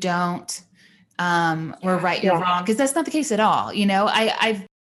this, you don't, we're right, you're wrong. Cause that's not the case at all. I've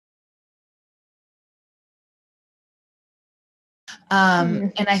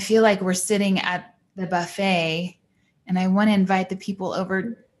and I feel like we're sitting at the buffet, and I want to invite the people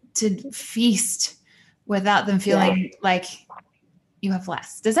over to feast without them feeling like you have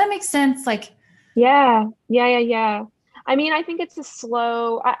less. Does that make sense? Like, yeah. I mean, I think it's a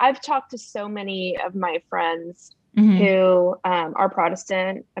slow, I've talked to so many of my friends who are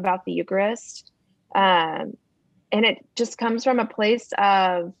Protestant about the Eucharist. And it just comes from a place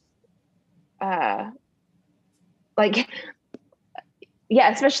of like,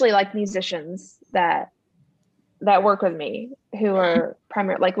 especially like musicians that work with me who are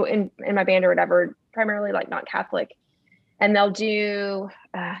primarily like in my band or whatever, primarily like not Catholic. And they'll do,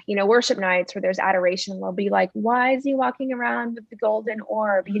 worship nights where there's adoration. They'll be like, why is he walking around with the golden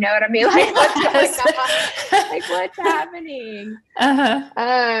orb? You know what I mean? Like, what's going on? Like, what's happening?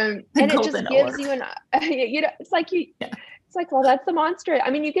 And it just gives you an, it's like it's like, well, that's the monster. I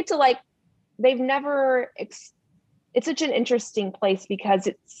mean, you get to like, they've never, it's such an interesting place because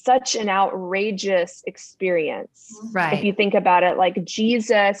it's such an outrageous experience. Right. If you think about it, like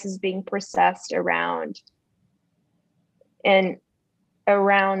Jesus is being processed around the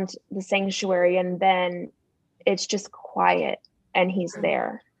sanctuary, and then it's just quiet and he's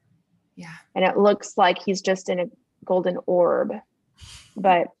there. Yeah. And it looks like he's just in a golden orb,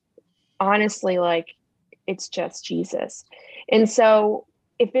 but honestly, like, it's just Jesus. And so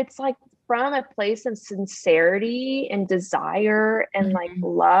if it's like from a place of sincerity and desire and like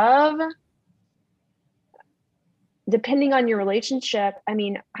love, depending on your relationship, I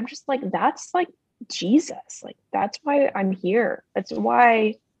mean, I'm just like, that's like Jesus. Like, that's why I'm here. It's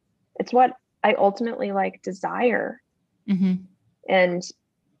what I ultimately like desire. And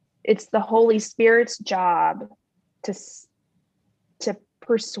it's the Holy Spirit's job to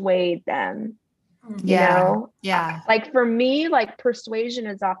persuade them. You know? Yeah. Like for me, like persuasion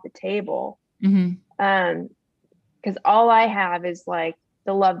is off the table. Because all I have is like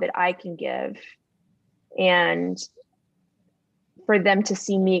the love that I can give, and for them to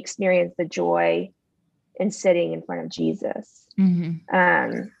see me experience the joy in sitting in front of Jesus.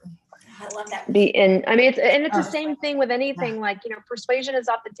 I love that. I mean, it's the same thing with anything. Like, persuasion is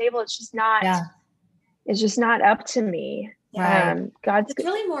off the table. It's just not. It's just not up to me. It's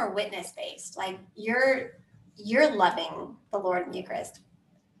really more witness based. Like you're loving the Lord in the Eucharist,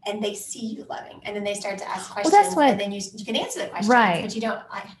 and they see you loving, and then they start to ask questions, and then you can answer the questions, but you don't,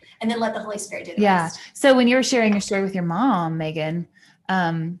 and then let the Holy Spirit do the rest. So when you were sharing your story with your mom, Megan,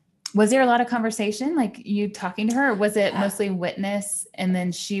 was there a lot of conversation, like you talking to her, or was it mostly witness and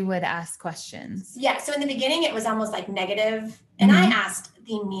then she would ask questions? Yeah. So in the beginning, it was almost like negative. And I asked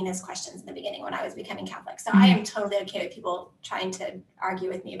the meanest questions in the beginning when I was becoming Catholic. So I am totally okay with people trying to argue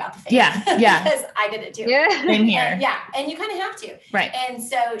with me about the faith. Yeah. Because I did it too. Same here. And you kind of have to. Right. And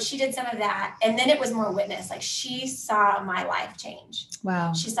so she did some of that. And then it was more witness. Like she saw my life change.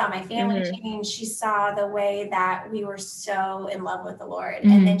 Wow. She saw my family change. She saw the way that we were so in love with the Lord.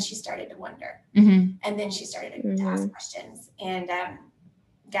 And then she started to wonder. And then she started to ask questions. And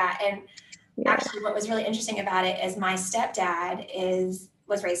actually what was really interesting about it is my stepdad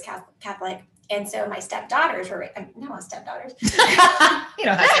was raised Catholic. And so my stepdaughters were, no, not stepdaughters. You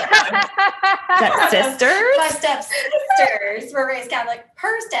don't have stepsisters. My stepsisters were raised Catholic,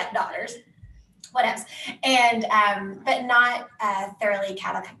 her stepdaughters, what else? And, but not thoroughly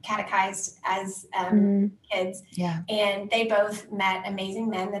catechized as kids. Yeah. And they both met amazing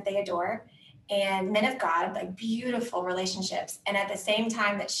men that they adore, and men of God, like beautiful relationships. And at the same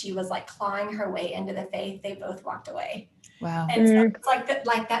time that she was like clawing her way into the faith, they both walked away. Wow. And so it's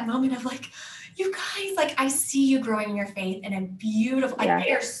like that moment of like, you guys, like, I see you growing in your faith in a beautiful, like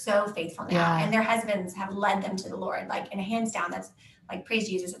they are so faithful now, and their husbands have led them to the Lord, like, and hands down, that's like, praise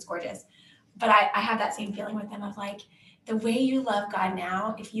Jesus, it's gorgeous. But I have that same feeling with them of like, the way you love God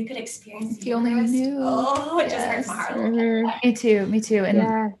now, if you could experience if you only knew. Oh, it just hurts my heart a little bit. Me too.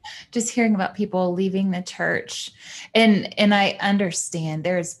 And just hearing about people leaving the church, and I understand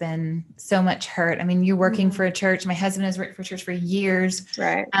there's been so much hurt. I mean, you're working for a church. My husband has worked for a church for years.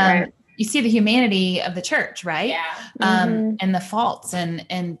 Right. You see the humanity of the church, right? Yeah. And the faults,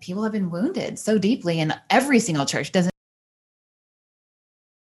 and people have been wounded so deeply, and every single church doesn't.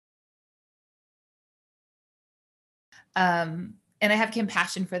 And I have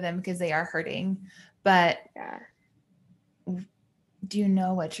compassion for them because they are hurting, but do you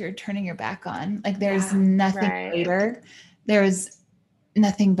know what you're turning your back on? Like there's nothing greater. There's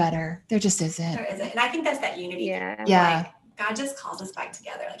nothing better. There just isn't. There isn't. And I think that's that unity. Yeah. Like, God just calls us back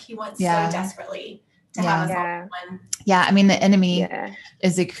together. Like he wants so desperately to have us all one. Yeah. I mean, the enemy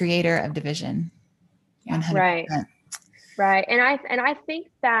is the creator of division. 100%. Right. And I think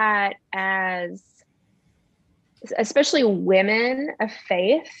that especially women of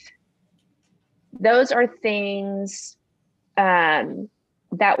faith, those are things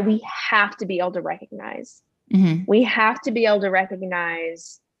that we have to be able to recognize. Mm-hmm. We have to be able to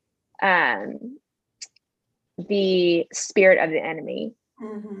recognize the spirit of the enemy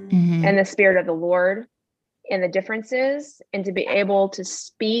and the spirit of the Lord and the differences, and to be able to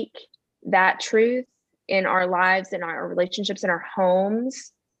speak that truth in our lives, in our relationships, in our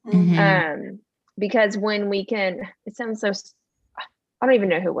homes. Because when we can, it sounds so, I don't even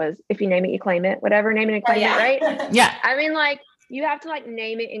know who it was. If you name it, you claim it, whatever, name it and claim it, right? Yeah. I mean, like, you have to like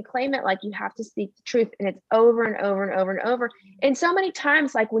name it and claim it. Like, you have to speak the truth, and it's over and over and over and over. And so many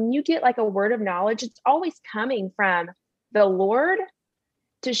times, like when you get like a word of knowledge, it's always coming from the Lord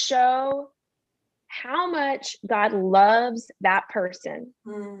to show how much God loves that person.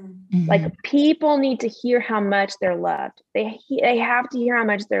 Like, people need to hear how much they're loved. They have to hear how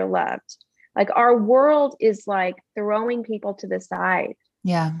much they're loved. Like, our world is like throwing people to the side.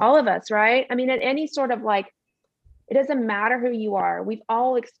 Yeah. All of us, right? I mean, at any sort of like, it doesn't matter who you are. We've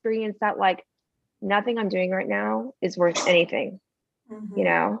all experienced that, like, nothing I'm doing right now is worth anything. You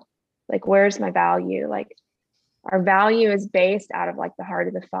know, like, where's my value? Like, our value is based out of like the heart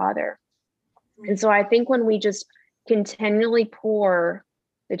of the Father. And so I think when we just continually pour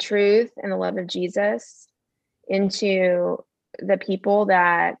the truth and the love of Jesus into the people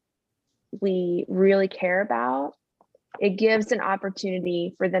that we really care about, it gives an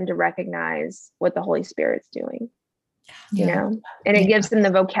opportunity for them to recognize what the Holy Spirit's doing. You know, and it gives them the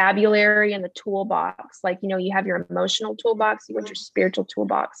vocabulary and the toolbox. Like, you know, you have your emotional toolbox, you want your spiritual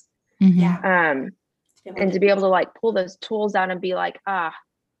toolbox. And to be able to like pull those tools out and be like,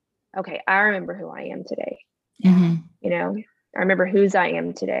 okay, I remember who I am today. You know, I remember whose I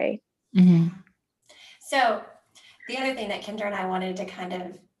am today. So the other thing that Kendra and I wanted to kind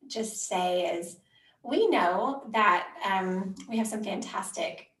of just say is, we know that we have some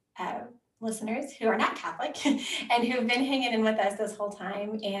fantastic listeners who are not Catholic and who've been hanging in with us this whole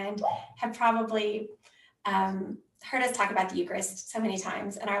time and have probably heard us talk about the Eucharist so many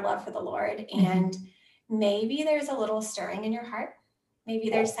times and our love for the Lord. And maybe there's a little stirring in your heart.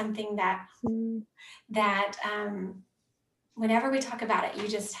 Maybe there's something that whenever we talk about it, you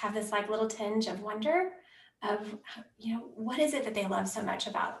just have this like little tinge of wonder of, you know, what is it that they love so much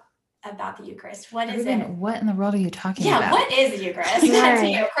about the Eucharist? What is it? What in the world are you talking about? Yeah, what is the Eucharist?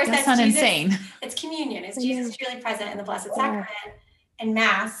 Right. Of course, that's not Jesus. insane. It's communion. It's Jesus truly present in the Blessed Sacrament and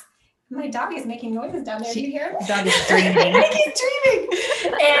Mass. My dog is making noises down there. Do you hear him? The dog is dreaming. He's dreaming.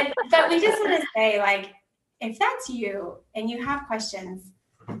 But we just want to say, like, if that's you and you have questions,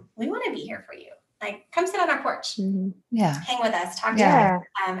 we want to be here for you. Like, come sit on our porch. Yeah. Hang with us. Talk to us.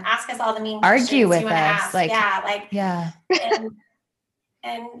 Ask us all the mean questions. Argue with you us. ask. Like, yeah.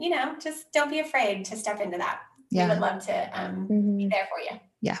 And, you know, just don't be afraid to step into that. Yeah. We would love to be there for you.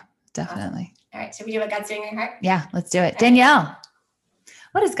 Yeah, definitely. Awesome. All right. Should we do what God's doing in your heart? Yeah, let's do it. Danielle,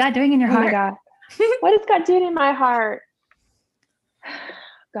 what is God doing in your heart? Oh my God. What is God doing in my heart?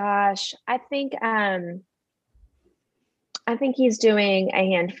 Gosh, I think he's doing a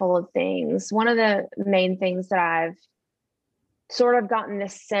handful of things. One of the main things that I've sort of gotten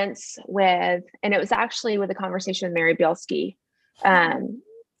this sense with, and it was actually with a conversation with Mary Bielski,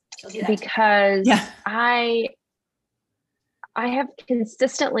 because I have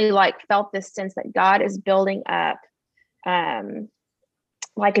consistently like felt this sense that God is building up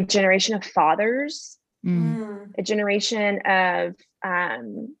like a generation of fathers, a generation of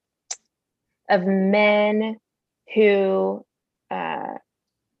men who are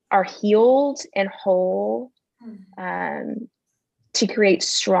healed and whole, to create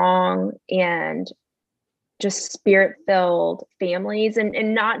strong and just spirit-filled families,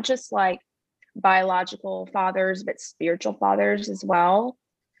 and not just like biological fathers, but spiritual fathers as well.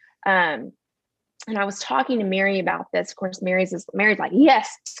 And I was talking to Mary about this. Of course, Mary's like,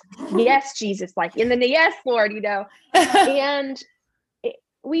 yes, Jesus, like in the yes, Lord, you know. And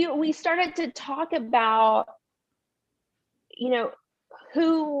we started to talk about, you know,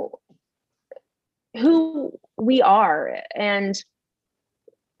 who we are and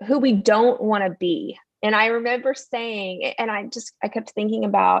who we don't want to be. And I remember saying, and I kept thinking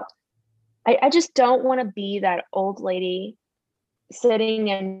about, I just don't want to be that old lady sitting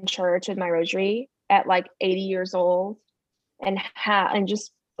in church with my rosary at like 80 years old and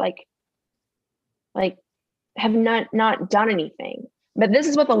just like have not done anything. But this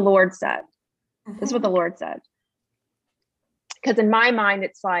is what the Lord said. This is what the Lord said. Because in my mind,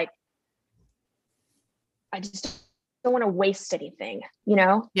 it's like, I just don't want to waste anything, you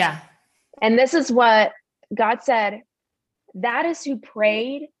know? Yeah. And this is what God said. That is who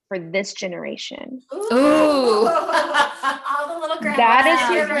prayed for this generation. Ooh. All the little grandmas.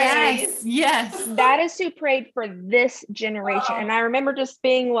 That is yes. That is who prayed for this generation. And I remember just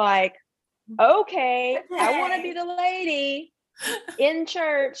being like, okay, I want to be the lady in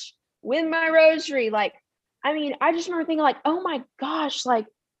church with my rosary. Like, I mean, I just remember thinking like, oh my gosh, like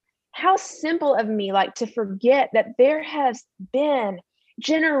how simple of me, like to forget that there has been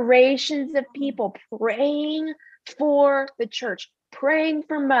generations of people praying for the church, praying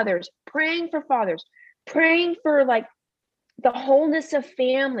for mothers, praying for fathers, praying for like the wholeness of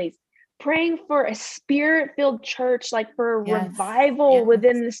families, praying for a spirit-filled church, like for a revival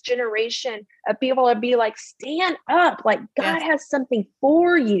within this generation of people to be like, stand up, like God has something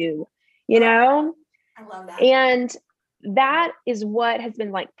for you, you know? I love that. And that is what has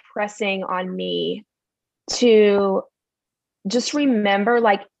been like pressing on me to just remember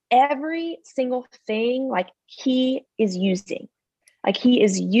like every single thing, like he is using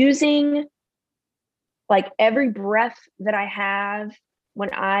like every breath that I have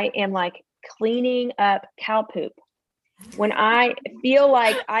when I am like cleaning up cow poop, when I feel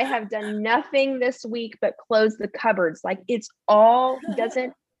like I have done nothing this week but close the cupboards, like it's all,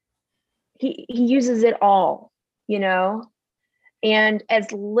 he uses it all, you know, and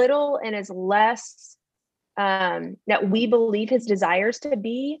as little and as less that we believe his desires to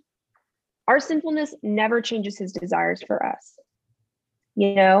be, our sinfulness never changes his desires for us.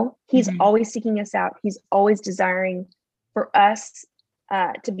 You know, he's always seeking us out. He's always desiring for us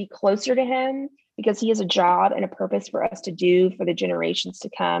to be closer to him because he has a job and a purpose for us to do for the generations to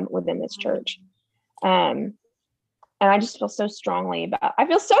come within this church. And I just feel so strongly about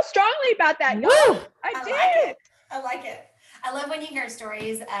that. Woo! I like it. I love when you hear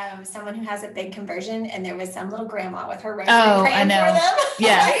stories of someone who has a big conversion and there was some little grandma with her rosary praying for them.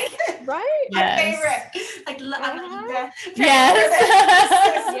 Yeah. Right. My favorite. Like,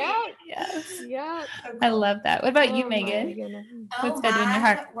 Yeah. I love that. What about you, Megan? What's God doing in your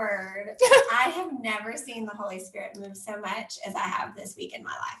heart? Word. I have never seen the Holy Spirit move so much as I have this week in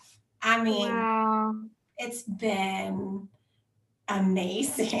my life. I mean, it's been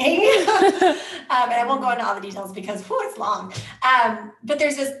amazing. And I won't go into all the details because it's long. But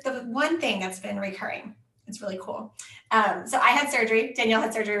there's the one thing that's been recurring. It's really cool. So I had surgery. Danielle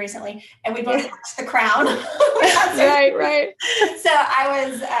had surgery recently, and we both watched The Crown. Right. So I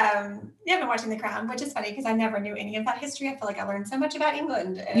was, I've been watching The Crown, which is funny because I never knew any of that history. I feel like I learned so much about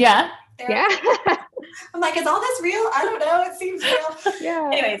England. And I'm like, is all this real? I don't know. It seems real. Yeah.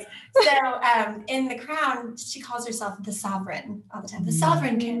 Anyways, so in The Crown, she calls herself the sovereign all the time. The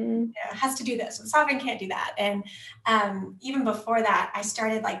sovereign has to do this. The sovereign can't do that. And even before that, I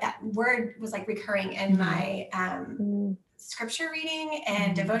started like that word was like recurring in my scripture reading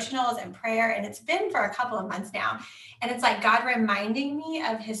and devotionals and prayer. And it's been for a couple of months now. And it's like God reminding me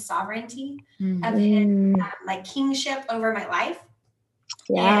of his sovereignty, of his like kingship over my life.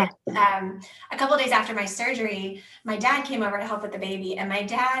 Yeah. And, a couple of days after my surgery, my dad came over to help with the baby, and my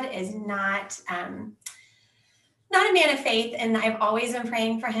dad is not a man of faith. And I've always been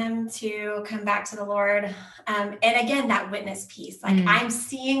praying for him to come back to the Lord. And again, that witness piece, like I'm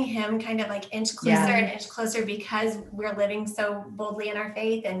seeing him kind of like inch closer and inch closer because we're living so boldly in our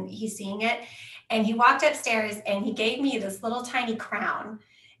faith and he's seeing it. And he walked upstairs and he gave me this little tiny crown.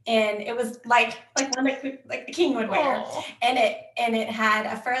 And it was like one like the king would wear. And it had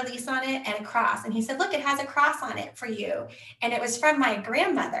a fur lease on it and a cross. And he said, look, it has a cross on it for you. And it was from my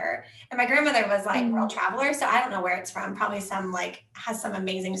grandmother. And my grandmother was like world traveler. So I don't know where it's from. Probably some has some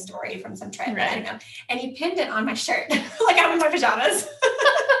amazing story from some trip. Right. I don't know. And he pinned it on my shirt. Like I'm in my pajamas.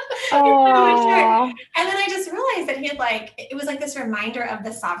 And then I just realized that he had it was like this reminder of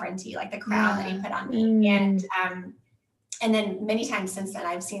the sovereignty, like the crown that he put on me. And then many times since then,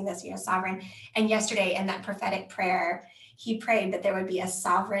 I've seen this, sovereign. And yesterday in that prophetic prayer, he prayed that there would be a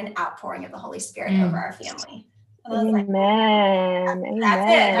sovereign outpouring of the Holy Spirit over our family. And I was Amen.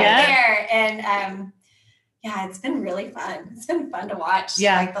 That's it right there. And it's been really fun. It's been fun to watch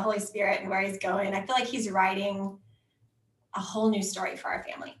the Holy Spirit and where he's going. I feel like he's writing a whole new story for our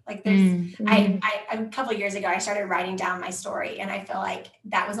family. Like there's, I a couple of years ago, I started writing down my story, and I feel like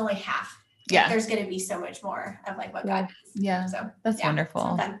that was only half. Yeah. There's going to be so much more of what God does. Yeah. So that's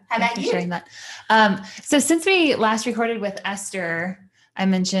wonderful. How about you? Sharing that. So since we last recorded with Esther, I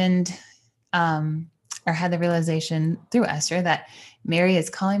mentioned, or had the realization through Esther that Mary is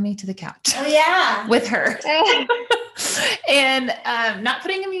calling me to the couch. Oh yeah. With her. And, not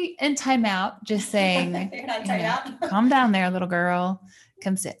putting me in timeout, just saying, calm down there, little girl,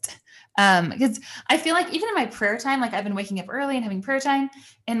 come sit. Because I feel like even in my prayer time, like I've been waking up early and having prayer time,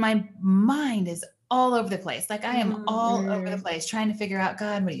 and my mind is all over the place. Like I am all over the place trying to figure out,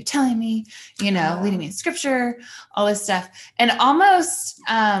 God, what are you telling me? Leading me in scripture, all this stuff, and almost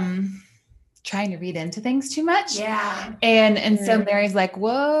trying to read into things too much. Yeah. And so Mary's like,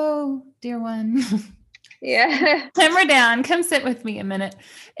 whoa, dear one. Yeah. Simmer down, come sit with me a minute.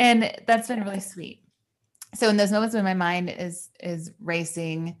 And that's been really sweet. So in those moments when my mind is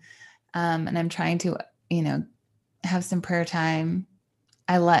racing, and I'm trying to, have some prayer time,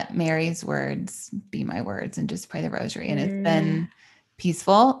 I let Mary's words be my words and just pray the rosary. And it's been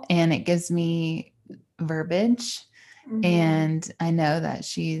peaceful, and it gives me verbiage. And I know that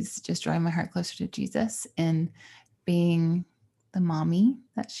she's just drawing my heart closer to Jesus and being the mommy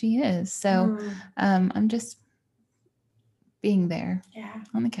that she is. So I'm just being there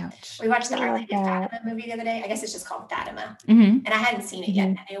on the couch. We watched the Our Lady of Fatima movie the other day. I guess it's just called Fatima. And I hadn't seen it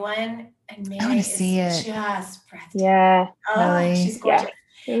yet. Anyone? And Mary I want to see it. Just breathtaking. Yeah. Oh, really? She's gorgeous.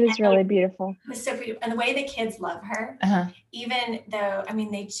 Yeah. It was really beautiful. It was so beautiful. And the way the kids love her, even though,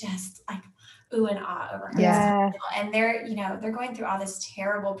 they just like ooh and ah over her. Yeah. And they're going through all this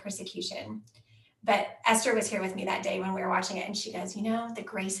terrible persecution. But Esther was here with me that day when we were watching it, and she goes, the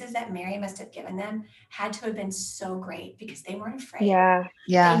graces that Mary must have given them had to have been so great because they weren't afraid. Yeah.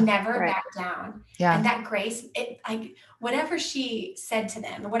 Yeah. They never backed down. Yeah. And that grace, whatever she said to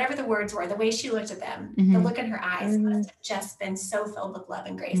them, whatever the words were, the way she looked at them, the look in her eyes must have just been so filled with love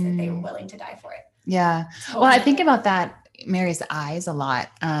and grace that they were willing to die for it. Yeah. Well, I think about that, Mary's eyes a lot.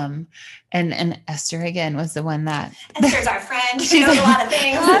 And Esther again was the one that Esther's our friend. She knows a lot of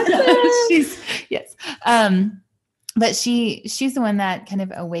things. Yes. But she's the one that kind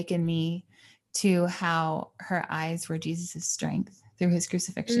of awakened me to how her eyes were Jesus's strength through his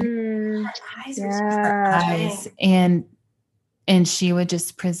crucifixion. Her eyes were strength. And she would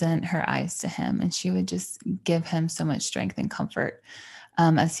just present her eyes to him, and she would just give him so much strength and comfort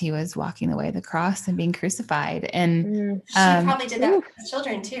as he was walking the way of the cross and being crucified. And she probably did that with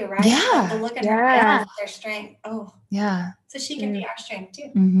children too, right? Yeah. Like the look in her eyes, their strength. Oh, yeah. So she can be our strength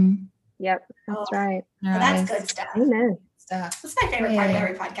too. Yep, that's right. Well, that's good stuff. Amen. Stuff. That's my favorite part of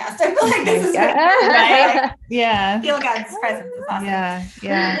every podcast. I feel like this is right. Yeah. Feel God's presence is awesome.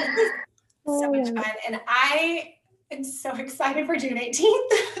 Yeah. So much fun, and I am so excited for June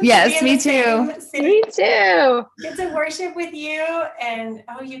 18th. Yes, me too. Me too. Get to worship with you, and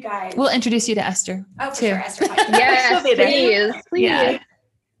you guys. We'll introduce you to Esther. Oh, for too. sure, Esther. Yes, please.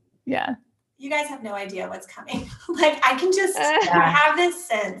 Yeah. You guys have no idea what's coming. Like I can just have this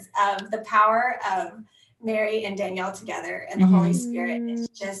sense of the power of Mary and Danielle together, and the Holy Spirit is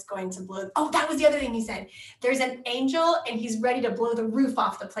just going to blow. Oh, that was the other thing he said. There's an angel, and he's ready to blow the roof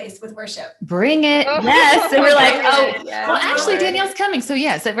off the place with worship. Bring it. Oh. Yes. And we're like, yes. Well, actually, Danielle's coming. So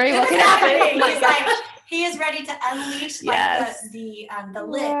yes, it very well can happening. happen. He's like, he is ready to unleash the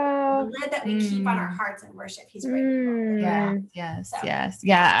lid that we keep on our hearts in worship. He's ready. Yes.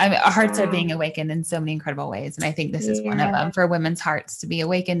 Yeah. Our hearts are being awakened in so many incredible ways, and I think this is one of them, for women's hearts to be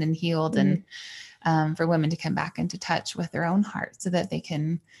awakened and healed, and for women to come back into touch with their own heart so that they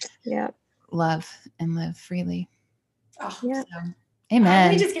can love and live freely. Oh, so,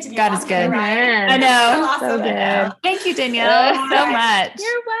 amen. We just get to be God is good. Right? I know. Awesome. So good. Thank you, Danielle, so much.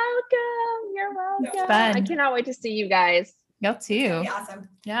 You're welcome. It's fun. I cannot wait to see you guys. Y'all too. Awesome.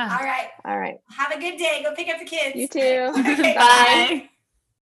 Yeah. All right. Have a good day. Go pick up the kids. You too. Okay, bye.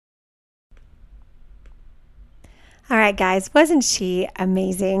 All right, guys. Wasn't she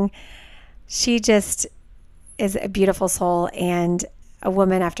amazing? She just is a beautiful soul and a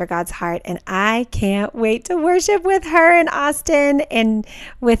woman after God's heart. And I can't wait to worship with her in Austin and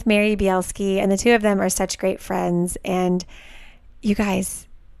with Mary Bielski. And the two of them are such great friends. And you guys,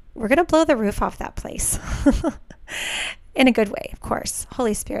 we're going to blow the roof off that place in a good way, of course,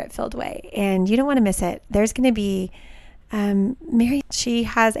 Holy Spirit filled way. And you don't want to miss it. There's going to be Mary, she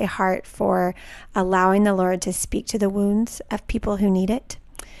has a heart for allowing the Lord to speak to the wounds of people who need it,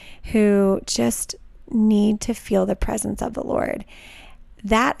 who just need to feel the presence of the Lord.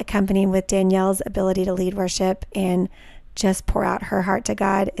 That, accompanied with Danielle's ability to lead worship and just pour out her heart to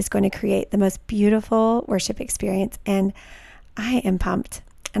God, is going to create the most beautiful worship experience. And I am pumped.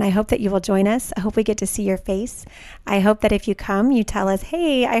 And I hope that you will join us. I hope we get to see your face. I hope that if you come, you tell us,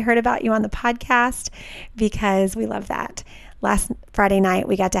 hey, I heard about you on the podcast, because we love that. Last Friday night,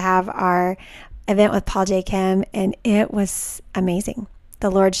 we got to have our event with Paul J. Kim, and it was amazing.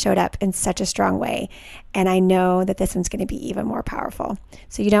 the Lord showed up in such a strong way. And I know that this one's going to be even more powerful.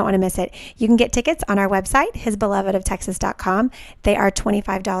 So you don't want to miss it. You can get tickets on our website, hisbelovedoftexas.com. They are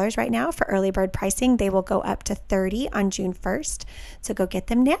 $25 right now for early bird pricing. They will go up to $30 on June 1st. So go get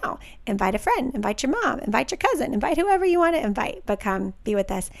them now. Invite a friend, invite your mom, invite your cousin, invite whoever you want to invite, but come be with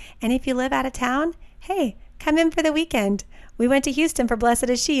us. And if you live out of town, hey, come in for the weekend. We went to Houston for Blessed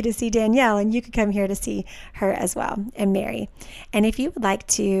Is She to see Danielle, and you could come here to see her as well, and Mary. And if you would like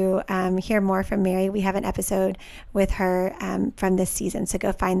to hear more from Mary, we have an episode with her from this season. So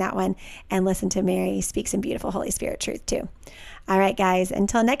go find that one and listen to Mary speak some beautiful Holy Spirit truth too. All right, guys,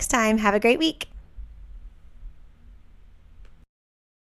 until next time, have a great week.